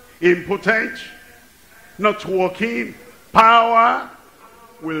 impotent, not working. Power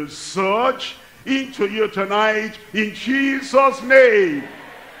will surge into you tonight in Jesus' name.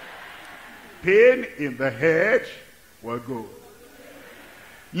 Pain in the head will go.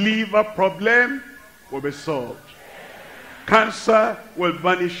 Liver problem will be solved. Cancer will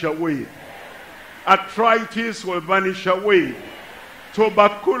vanish away. Arthritis will vanish away.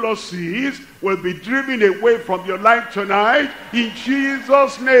 Tuberculosis will be driven away from your life tonight in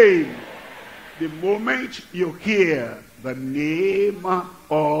Jesus' name. The moment you hear the name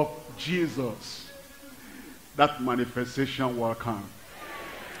of Jesus, that manifestation will come.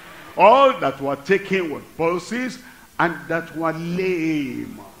 All that were taken with pulses and that were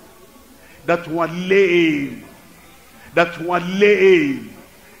lame,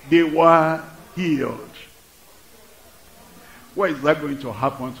 they were healed. What is that going to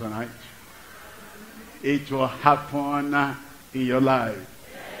happen tonight? It will happen in your life,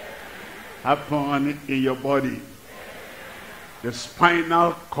 happen in your body. The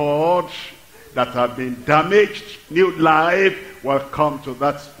spinal cord that have been damaged, new life will come to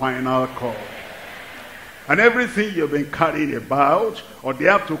that spinal cord. And everything you've been carrying about, or they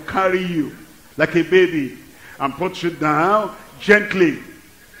have to carry you like a baby and put you down gently.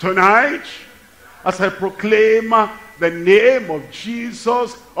 Tonight, as I proclaim the name of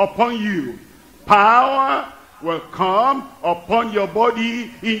Jesus upon you, power will come upon your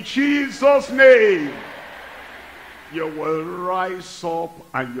body in Jesus' name. You will rise up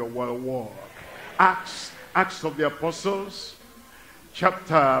and you will walk. Acts of the Apostles,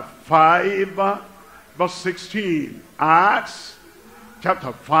 chapter 5, verse 16. Acts,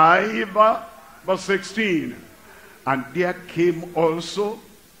 chapter 5, verse 16. And there came also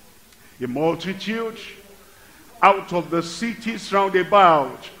a multitude out of the cities round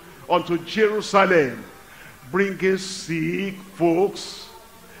about unto Jerusalem, bringing sick folks,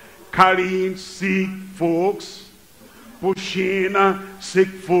 carrying sick folks, pushing sick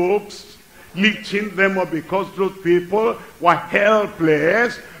folks, lifting them up, because those people were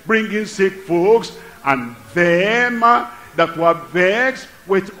helpless, bringing sick folks, and them that were vexed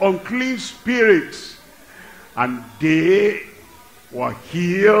with unclean spirits, and they were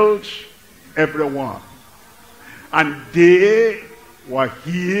healed, everyone. And they were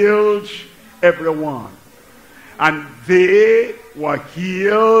healed, everyone. And they were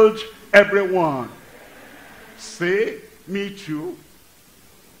healed, everyone. Say, me too.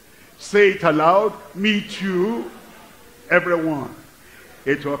 Say it aloud, me too, everyone.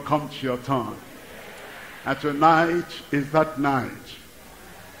 It will come to your tongue. And tonight is that night.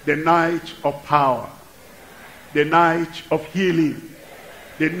 The night of power. The night of healing.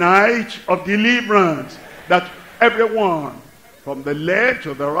 The night of deliverance. That everyone, from the left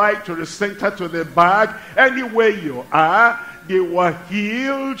to the right to the center to the back, anywhere you are, they were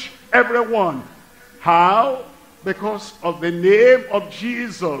healed, everyone. How? Because of the name of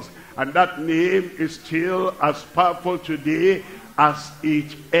Jesus. And that name is still as powerful today as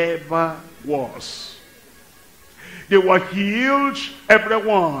it ever was. They were healed,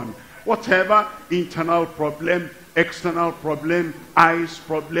 everyone. Whatever internal problem, external problem, eyes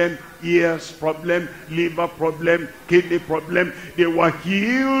problem, ears problem, liver problem, kidney problem, they were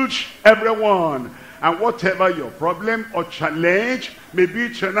healed, everyone. And whatever your problem or challenge may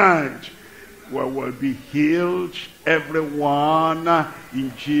be tonight, will be healed, everyone,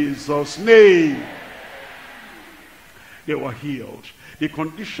 in Jesus' name. They were healed. The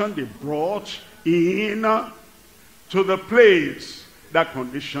condition they brought in to the place, that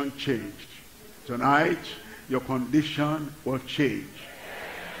condition changed. Tonight, your condition will change.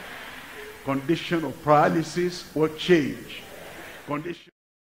 Condition of paralysis will change. Condition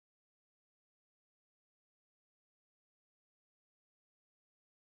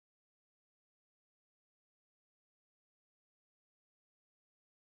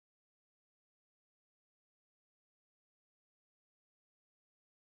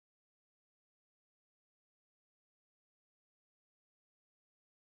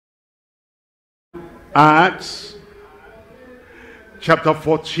Acts chapter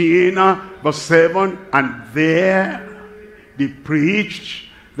 14, verse 7, and there they preached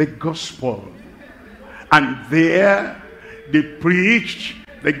the gospel. And there they preached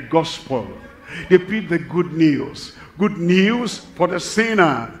the gospel. They preached the good news. Good news for the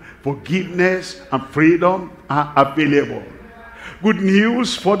sinner. Forgiveness and freedom are available. Good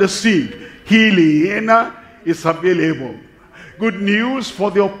news for the sick. Healing is available. Good news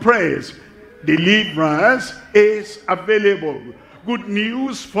for the oppressed. Deliverance is available. Good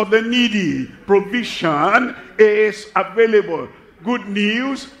news for the needy. Provision is available. Good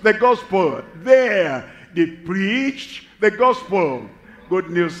news, the gospel. There, they preached the gospel. Good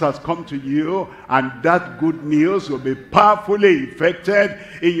news has come to you, and that good news will be powerfully effected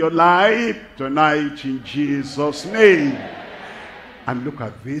in your life tonight in Jesus' name. And look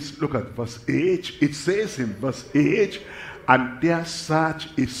at this, look at verse 8. It says in verse 8, and there sat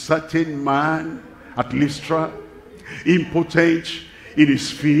a certain man at Lystra, impotent in his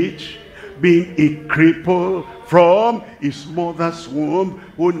feet, being a cripple from his mother's womb,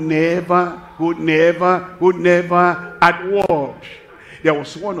 who never had walked. There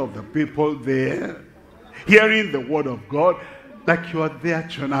was one of the people there, hearing the word of God, like you are there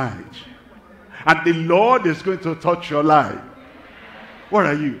tonight. And the Lord is going to touch your life. Where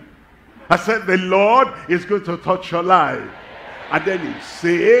are you? I said, the Lord is going to touch your life. And then it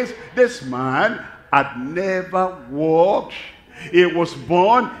says, this man had never walked. He was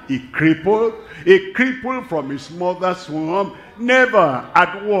born a cripple from his mother's womb, never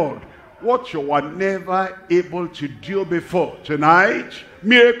had walked. What you were never able to do before, tonight,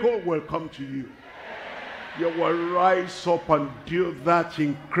 miracle will come to you. You will rise up and do that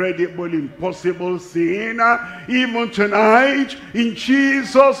incredible, impossible thing, even tonight, in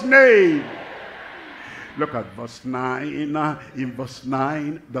Jesus' name. Look at verse 9. In verse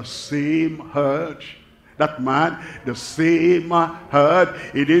 9, the same heard. That man, the same heard.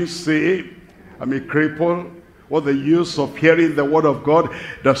 He didn't say, I'm a cripple. What the use of hearing the word of God?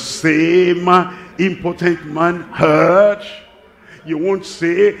 The same impotent man heard. You won't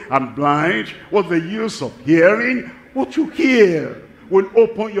say, I'm blind. What the use of hearing? What you hear will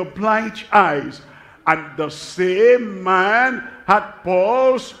open your blind eyes. And the same man had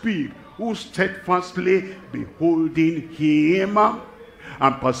Paul speak, who steadfastly beholding him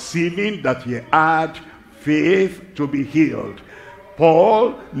and perceiving that he had faith to be healed.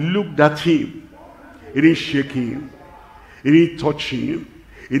 Paul looked at him. He didn't shake him. He didn't touch him.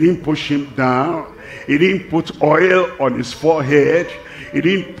 He didn't push him down. He didn't put oil on his forehead. He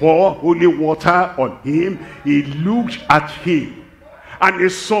didn't pour holy water on him. He looked at him. And he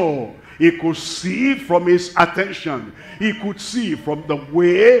saw. He could see from his attention. He could see from the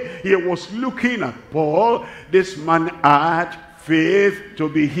way he was looking at Paul. This man had faith to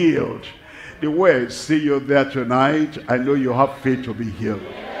be healed. The way I see you there tonight, I know you have faith to be healed.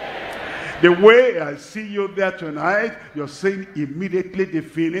 The way I see you there tonight, you're saying immediately they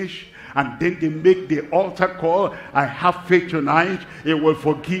finish, and then they make the altar call. I have faith tonight. It will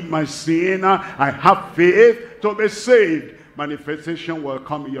forgive my sin. I have faith to be saved. Manifestation will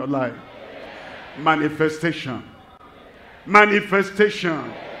come in your life. Manifestation.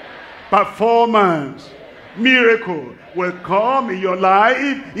 Manifestation. Performance. Miracle will come in your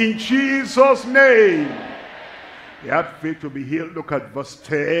life in Jesus' name. He had faith to be healed. Look at verse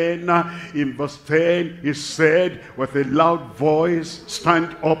 10. In verse 10, he said with a loud voice,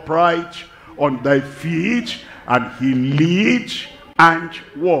 stand upright on thy feet. And he leaped and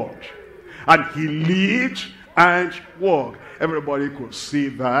walked. And he leaped and walked. Everybody could see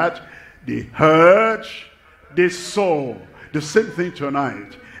that. They heard, they saw. The same thing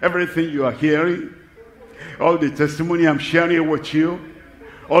tonight. Everything you are hearing, all the testimony I'm sharing with you,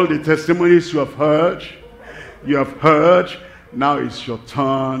 all the testimonies you have heard, now it's your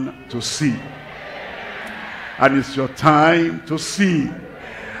turn to see. And it's your time to see.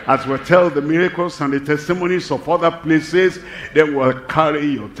 As we tell the miracles and the testimonies of other places, then we'll carry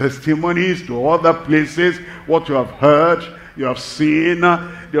your testimonies to other places. What you have heard, you have seen,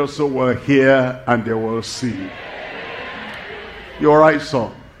 they also will hear and they will see. Your eyes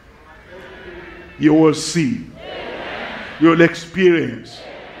up. You will see. You will experience.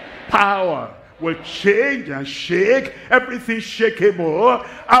 Power will change and shake everything shakeable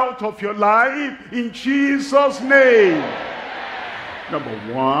out of your life in Jesus' name. Number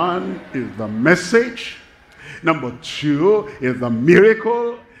one is the message. Number two is the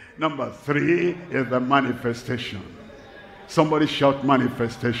miracle. Number three is the manifestation. Somebody shout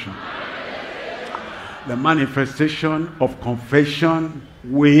manifestation. The manifestation of confession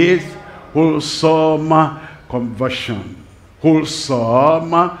with wholesome conversion.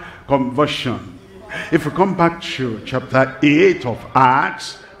 Wholesome conversion. If we come back to chapter 8 of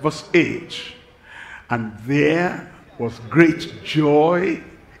Acts, verse 8, and there was great joy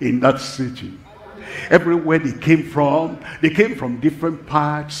in that city. Everywhere they came from different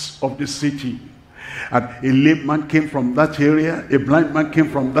parts of the city. And a lame man came from that area, a blind man came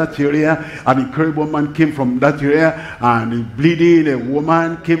from that area, an incurable man came from that area, and a bleeding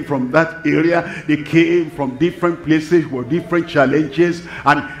woman came from that area. They came from different places with different challenges,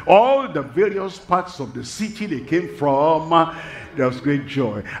 and all the various parts of the city they came from, there was great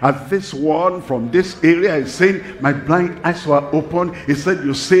joy. As this one from this area is saying, my blind eyes were open. He said,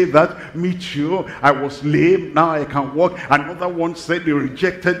 you say that? Me too. I was lame, now I can walk. Another one said, they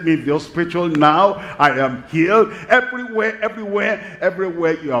rejected me in the hospital, now I am healed. Everywhere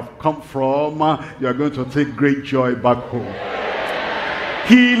you have come from, you are going to take great joy back home.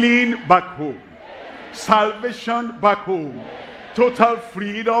 Healing back home. Salvation back home. Total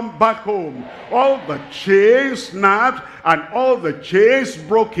freedom back home. All the chains snapped and all the chains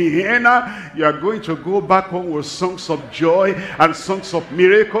broken. You are going to go back home with songs of joy and songs of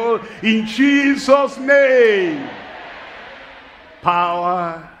miracle in Jesus' name.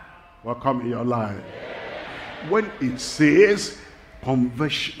 Power will come in your life. When it says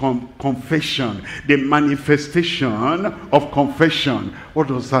confession, the manifestation of confession, what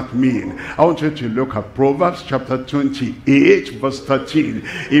does that mean? I want you to look at Proverbs chapter 28 verse 13.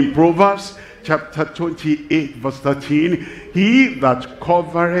 In Proverbs chapter 28 verse 13, he that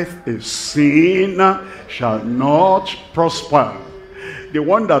covereth a sin shall not prosper. The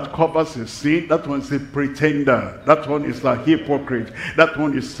one that covers a sin, that one is a pretender. That one is a hypocrite. That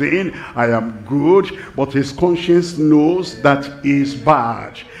one is saying, I am good, but his conscience knows that he is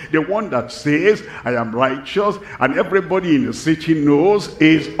bad. The one that says, I am righteous, and everybody in the city knows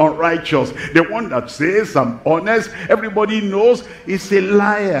is unrighteous. The one that says, I'm honest, everybody knows is a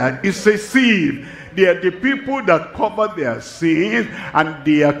liar, is a thief. They are the people that cover their sins, and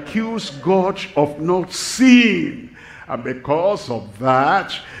they accuse God of not seeing. And because of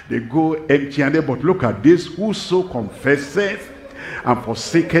that, they go empty-handed. But look at this. Whoso confesseth and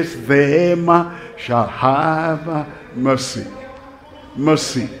forsaketh them shall have mercy.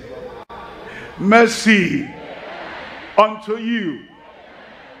 Mercy. Mercy unto you,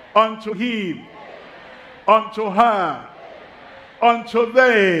 unto him, unto her, unto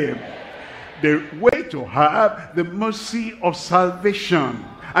them. The way to have the mercy of salvation,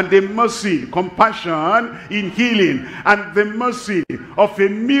 and the mercy, compassion in healing, and the mercy of a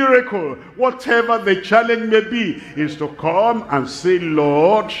miracle, whatever the challenge may be, is to come and say,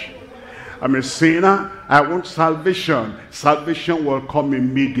 Lord, I'm a sinner, I want salvation. Salvation will come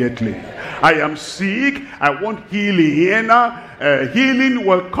immediately. I am sick, I want healing. Healing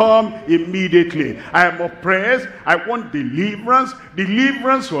will come immediately. I am oppressed, I want deliverance.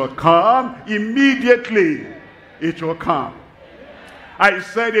 Deliverance will come immediately. It will come. I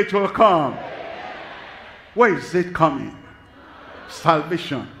said it will come. Where is it coming?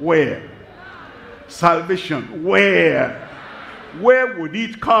 Salvation. Where? Salvation. Where? Where would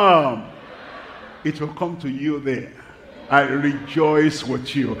it come? It will come to you there. I rejoice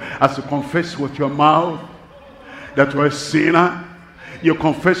with you as you confess with your mouth that you are a sinner. You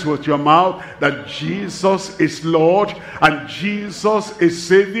confess with your mouth that Jesus is Lord and Jesus is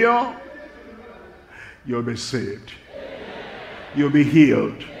Savior. You'll be saved. You'll be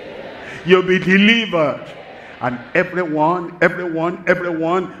healed. You'll be delivered. And everyone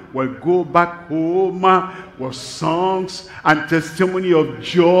will go back home with songs and testimony of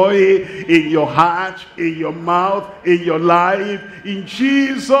joy in your heart, in your mouth, in your life, in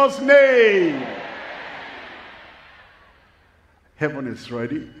Jesus' name. Heaven is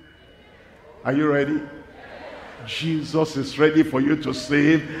ready. Are you ready? Jesus is ready for you to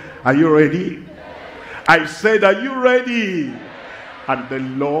save. Are you ready? I said, are you ready? And the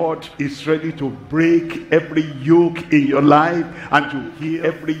Lord is ready to break every yoke in your life, and to heal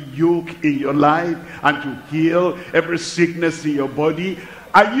every yoke in your life, and to heal every sickness in your body.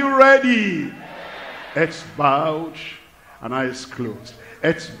 Are you ready? Heads bowed and eyes closed.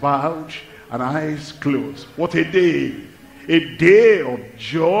 Heads bowed and eyes closed. What a day. A day of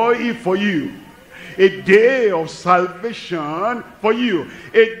joy for you. A day of salvation for you.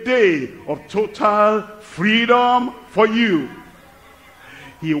 A day of total freedom for you.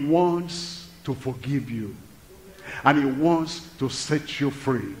 He wants to forgive you, and he wants to set you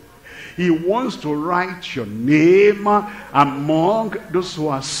free. He wants to write your name among those who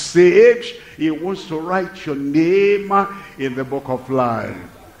are saved. He wants to write your name in the book of life.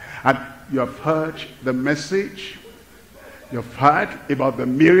 And you have heard the message. You've heard about the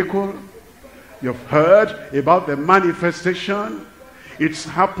miracle. You've heard about the manifestation. It's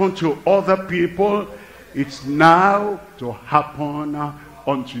happened to other people. It's now to happen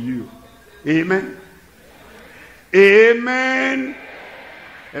unto you. Amen. Amen.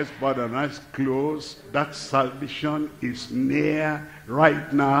 Let's bow our eyes close. That salvation is near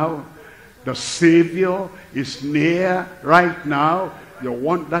right now. The Savior is near right now. You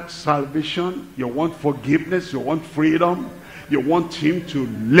want that salvation. You want forgiveness. You want freedom. You want him to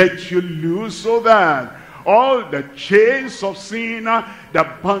let you loose so that all the chains of sin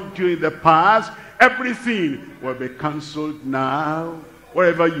that bound you in the past, everything will be cancelled now.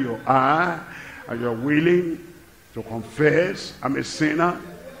 Wherever you are, and you're willing to confess, I'm a sinner.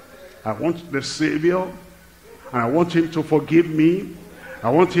 I want the Savior, and I want him to forgive me. I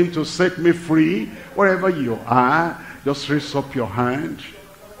want him to set me free. Wherever you are, just raise up your hand.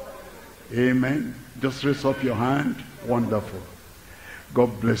 Amen. Just raise up your hand. Wonderful.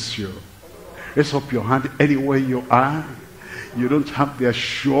 God bless you. Raise up your hand anywhere you are. You don't have the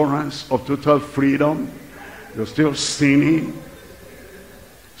assurance of total freedom. You're still sinning,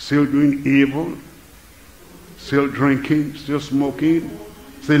 still doing evil, still drinking, still smoking,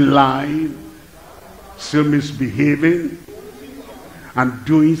 still lying, still misbehaving, and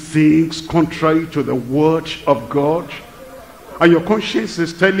doing things contrary to the word of God. And your conscience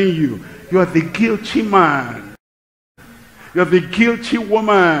is telling you, you are the guilty man. You are the guilty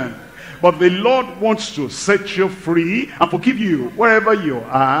woman. But the Lord wants to set you free and forgive you wherever you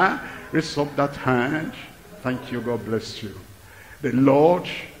are. Raise up that hand. Thank you. God bless you. The Lord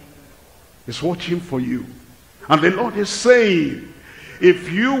is watching for you. And the Lord is saying,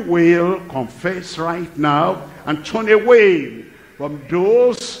 if you will confess right now and turn away from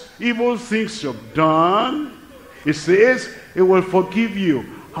those evil things you've done, he says he will forgive you.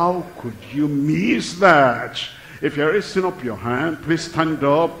 How could you miss that? If you're raising up your hand, please stand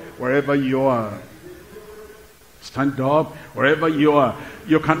up wherever you are. Stand up wherever you are.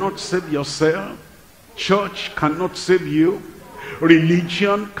 You cannot save yourself. Church cannot save you.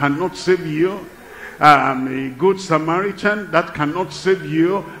 Religion cannot save you. A good Samaritan, that cannot save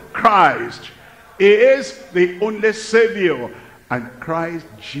you. Christ is the only Savior. And Christ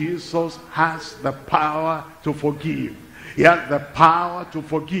Jesus has the power to forgive. He has the power to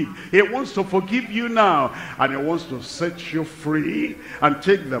forgive. He wants to forgive you now. And he wants to set you free and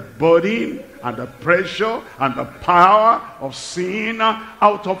take the burden and the pressure and the power of sin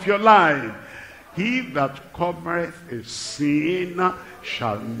out of your life. He that covereth his sin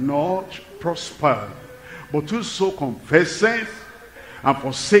shall not prosper. But whoso confesseth and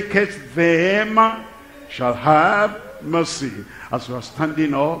forsaketh them shall have mercy. As you are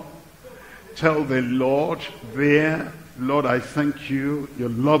standing up, tell the Lord there, Lord, I thank you. You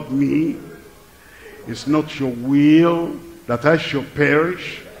love me. It's not your will that I should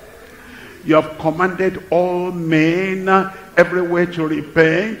perish. You have commanded all men everywhere to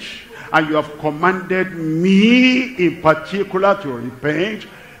repent. And you have commanded me in particular to repent.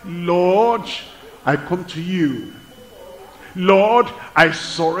 Lord, I come to you. Lord, I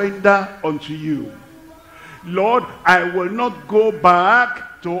surrender unto you. Lord, I will not go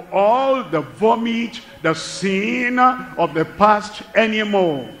back to all the vomit, the sin of the past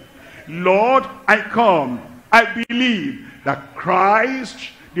anymore. Lord, I come. I believe that Christ,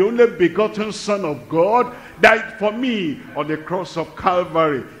 the only begotten Son of God, died for me on the cross of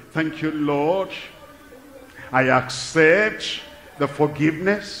Calvary. Thank you, Lord. I accept the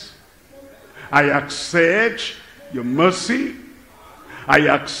forgiveness. I accept your mercy. I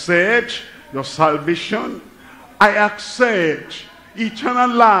accept your salvation. I accept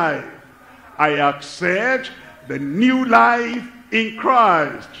eternal life. I accept the new life in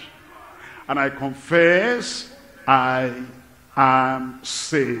Christ. And I confess I am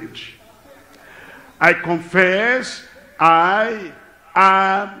saved. I confess I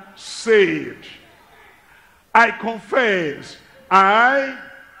am saved. I confess I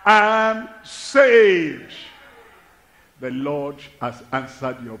am saved. The Lord has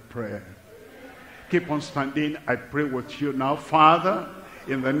answered your prayer. Keep on standing. I pray with you now. Father,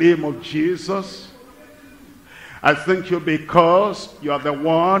 in the name of Jesus, I thank you because you are the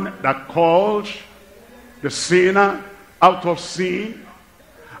one that called the sinner out of sin,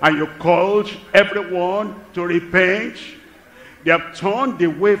 and you called everyone to repent. They have turned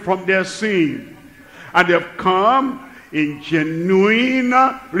away from their sin, and they have come in genuine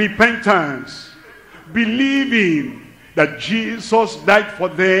repentance, believing that Jesus died for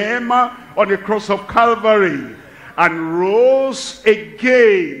them on the cross of Calvary and rose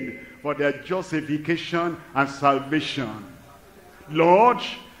again for their justification and salvation. Lord,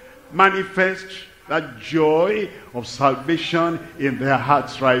 manifest that joy of salvation in their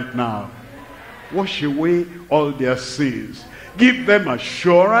hearts right now. Wash away all their sins. Give them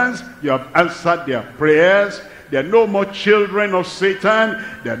assurance you have answered their prayers. They are no more children of Satan.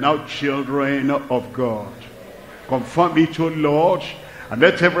 They are now children of God. Confirm it, O Lord, and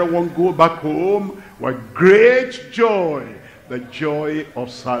let everyone go back home with great joy, the joy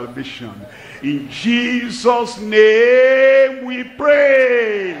of salvation. In Jesus' name we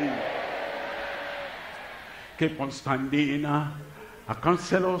pray. Keep on standing. Our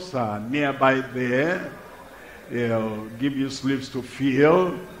counselors are nearby there. They'll give you slips to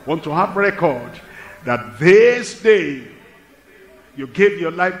fill. Want to have record that this day you gave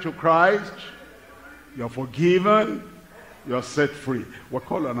your life to Christ, you're forgiven, you're set free. We'll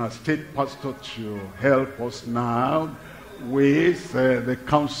call on our state pastor to help us now with the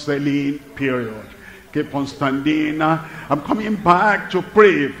counseling period. Keep on standing. I'm coming back to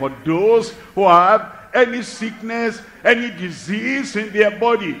pray for those who have any sickness, any disease in their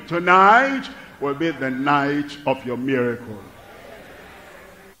body. Tonight will be the night of your miracle.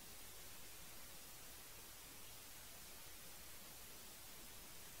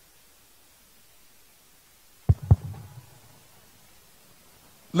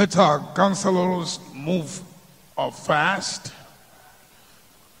 Let our counselors move fast.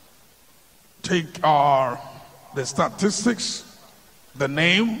 Take the statistics, the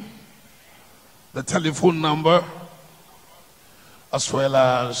name, the telephone number, as well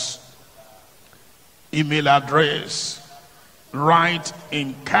as email address. Write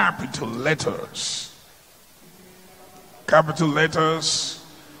in capital letters. Capital letters.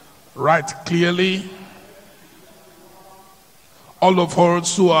 Write clearly. All of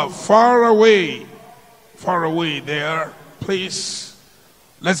us who are far away there, please,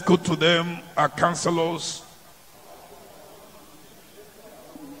 let's go to them, our counselors.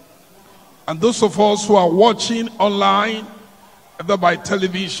 And those of us who are watching online, either by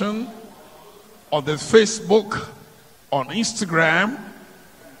television, on the Facebook, on Instagram,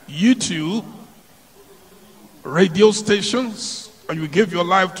 YouTube, radio stations, and you give your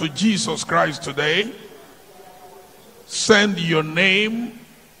life to Jesus Christ today, send your name,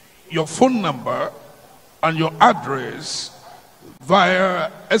 your phone number, and your address via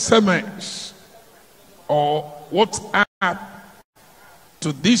SMS or WhatsApp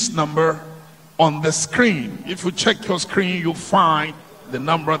to this number on the screen. If you check your screen, you'll find the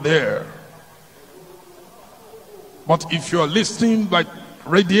number there. But if you're listening by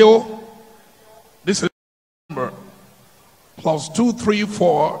radio, this is the number: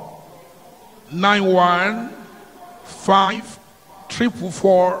 +234 91 5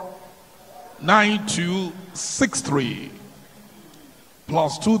 444 9263.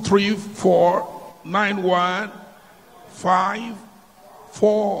 +234 91 5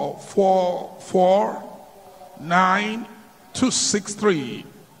 444 9263.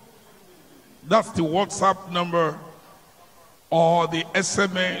 That's the WhatsApp number or the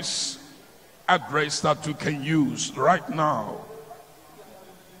SMS address that you can use right now.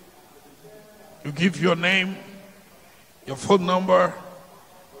 You give your name, your phone number,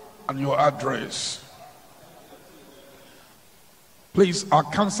 and your address. Please, our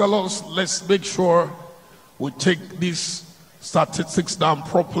counselors, let's make sure we take these statistics down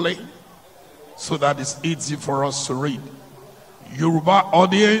properly so that it's easy for us to read. Yoruba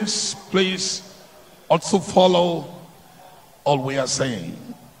audience, please also follow all we are saying.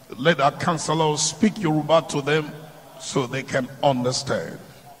 Let our counselors speak Yoruba to them so they can understand.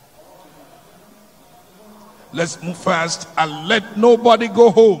 Let's move fast and let nobody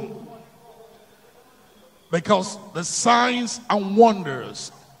go home, because the signs and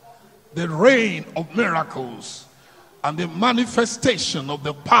wonders, the reign of miracles, and the manifestation of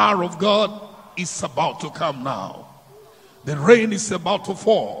the power of God is about to come now. The rain is about to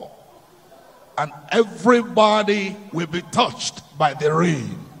fall, and everybody will be touched by the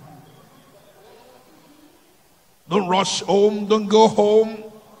rain. Don't rush home, don't go home.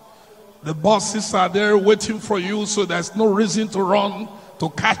 The buses are there waiting for you, so there's no reason to run to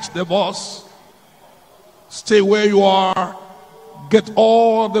catch the bus. Stay where you are, get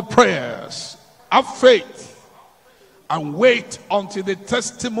all the prayers, have faith, and wait until the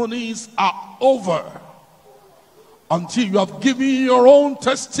testimonies are over. Until you have given your own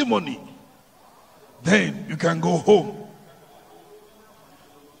testimony, then you can go home.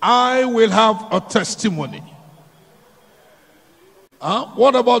 I will have a testimony.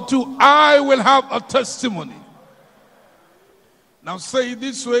 What about you? I will have a testimony. Now say it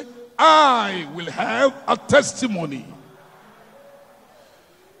this way: I will have a testimony.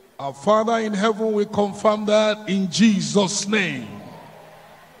 Our Father in heaven will confirm that in Jesus' name.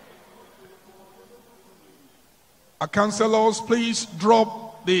 Our counselors, please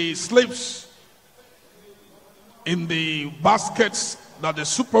drop the slips in the baskets that the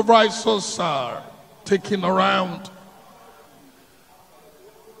supervisors are taking around.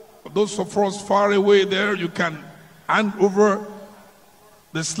 For those of us far away there, you can hand over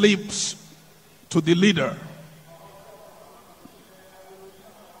the slips to the leader.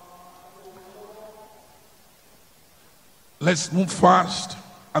 Let's move fast.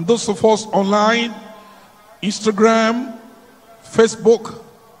 And those of us online, Instagram, Facebook,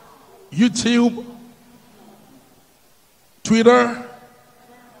 YouTube, Twitter,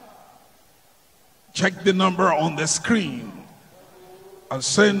 check the number on the screen and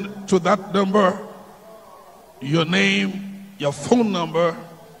send to that number your name, your phone number,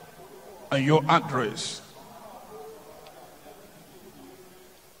 and your address.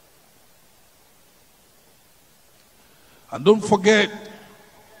 And don't forget,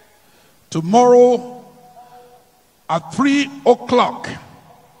 tomorrow at 3 o'clock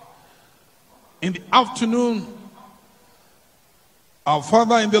in the afternoon, our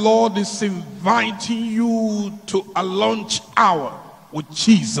Father in the Lord is inviting you to a lunch hour with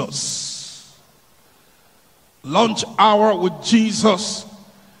Jesus. Lunch hour with Jesus,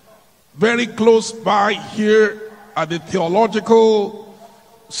 very close by here at the theological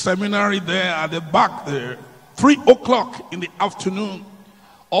seminary there at the back there. 3 o'clock in the afternoon.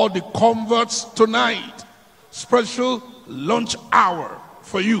 All the converts tonight, special lunch hour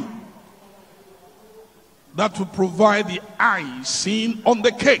for you. That will provide the icing on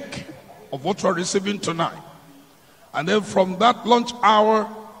the cake of what you are receiving tonight. And then from that lunch hour,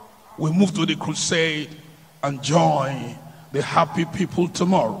 we move to the crusade and join the happy people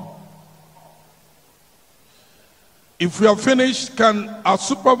tomorrow. If we are finished, can our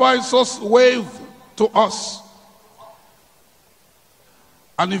supervisors wave to us?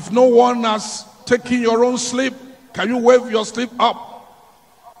 And if no one has taken your own slip, can you wave your slip up?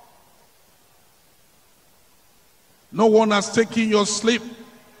 No one has taken your slip.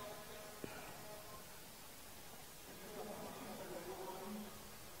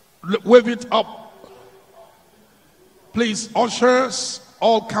 Wave it up. Please, ushers,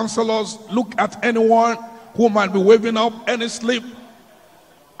 all counselors, look at anyone who might be waving up any slip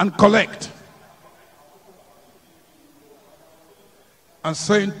and collect. And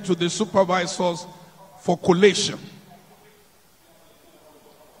send to the supervisors for collation.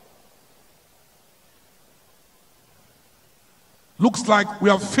 Looks like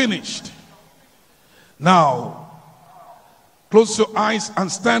we have finished. Now, close your eyes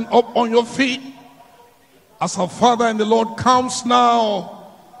and stand up on your feet as our Father in the Lord comes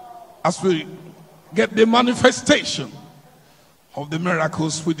now, as we get the manifestation of the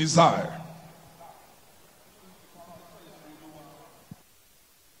miracles we desire.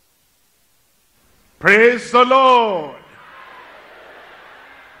 Praise the Lord.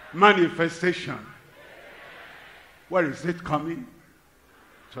 Manifestation. Where is it coming?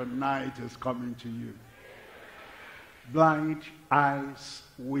 Tonight is coming to you. Blind eyes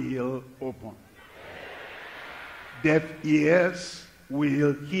will open. Deaf ears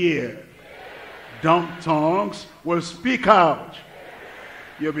will hear. Dumb tongues will speak out.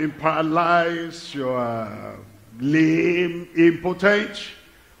 You've been paralyzed, you are lame, impotent.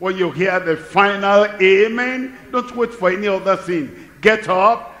 When you hear the final amen, don't wait for any other thing. Get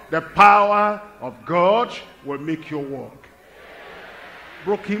up. The power of God will make you walk.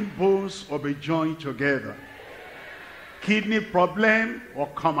 Broken bones will be joined together. Kidney problem will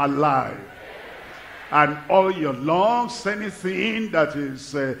come alive. And all your lungs, anything that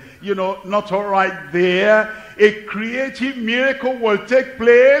is, not all right there, a creative miracle will take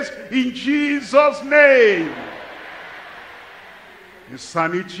place in Jesus' name.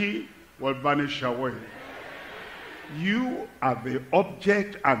 Insanity will vanish away. You are the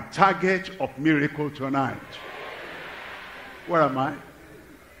object and target of miracle tonight. Where am I?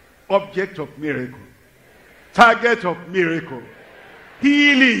 Object of miracle. Target of miracle.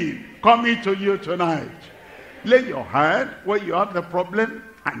 Healing coming to you tonight. Lay your hand where you have the problem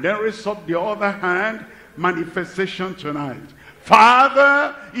and then raise up the other hand. Manifestation tonight.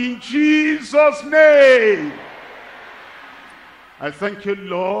 Father, in Jesus' name. I thank you,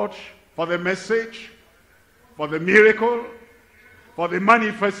 Lord, for the message, for the miracle, for the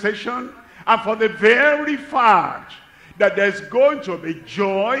manifestation, and for the very fact that there's going to be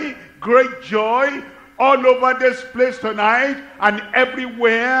joy, great joy, all over this place tonight and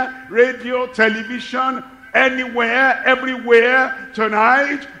everywhere, radio, television, anywhere, everywhere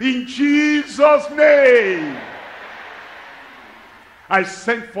tonight, in Jesus' name. I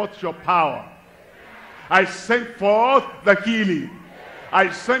send forth your power. I send forth the healing.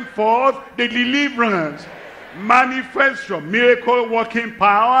 I send forth the deliverance. Manifest your miracle working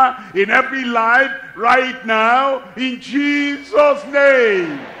power in every life right now in Jesus'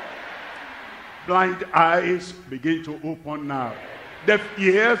 name. Blind eyes begin to open now. Deaf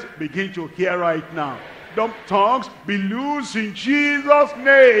ears begin to hear right now. Dumb tongues be loose in Jesus'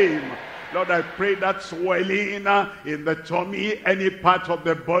 name. Lord, I pray that swelling in the tummy, any part of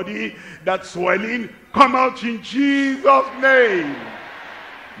the body, that swelling, come out in Jesus' name.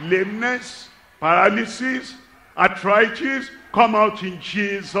 Lameness, paralysis, arthritis, come out in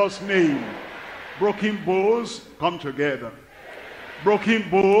Jesus' name. Broken bones, come together. Broken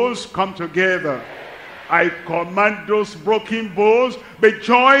bones, come together. I command those broken bones be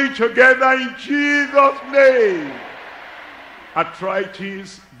joined together in Jesus' name.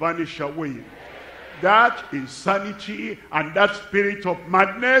 Arthritis, vanish away. That insanity and that spirit of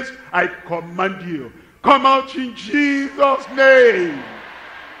madness, I command you, come out in Jesus' name.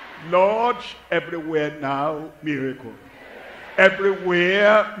 Lord, everywhere now, miracle.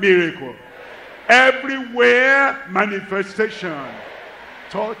 Everywhere, miracle. Everywhere, manifestation.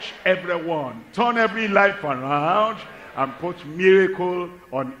 Touch everyone. Turn every life around and put miracle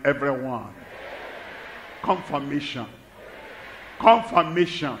on everyone. Confirmation.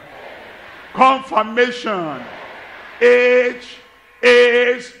 Confirmation. Confirmation. It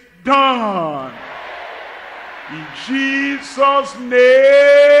is done. In Jesus'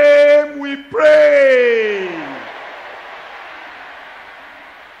 name we pray.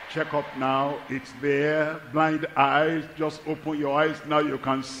 Check up now. It's there. Blind eyes, just open your eyes. Now you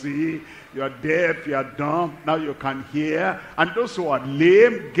can see. You are deaf, you are dumb. Now you can hear. And those who are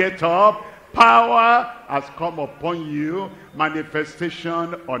lame, get up. Power has come upon you.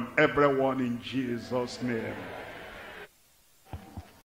 Manifestation on everyone in Jesus' name.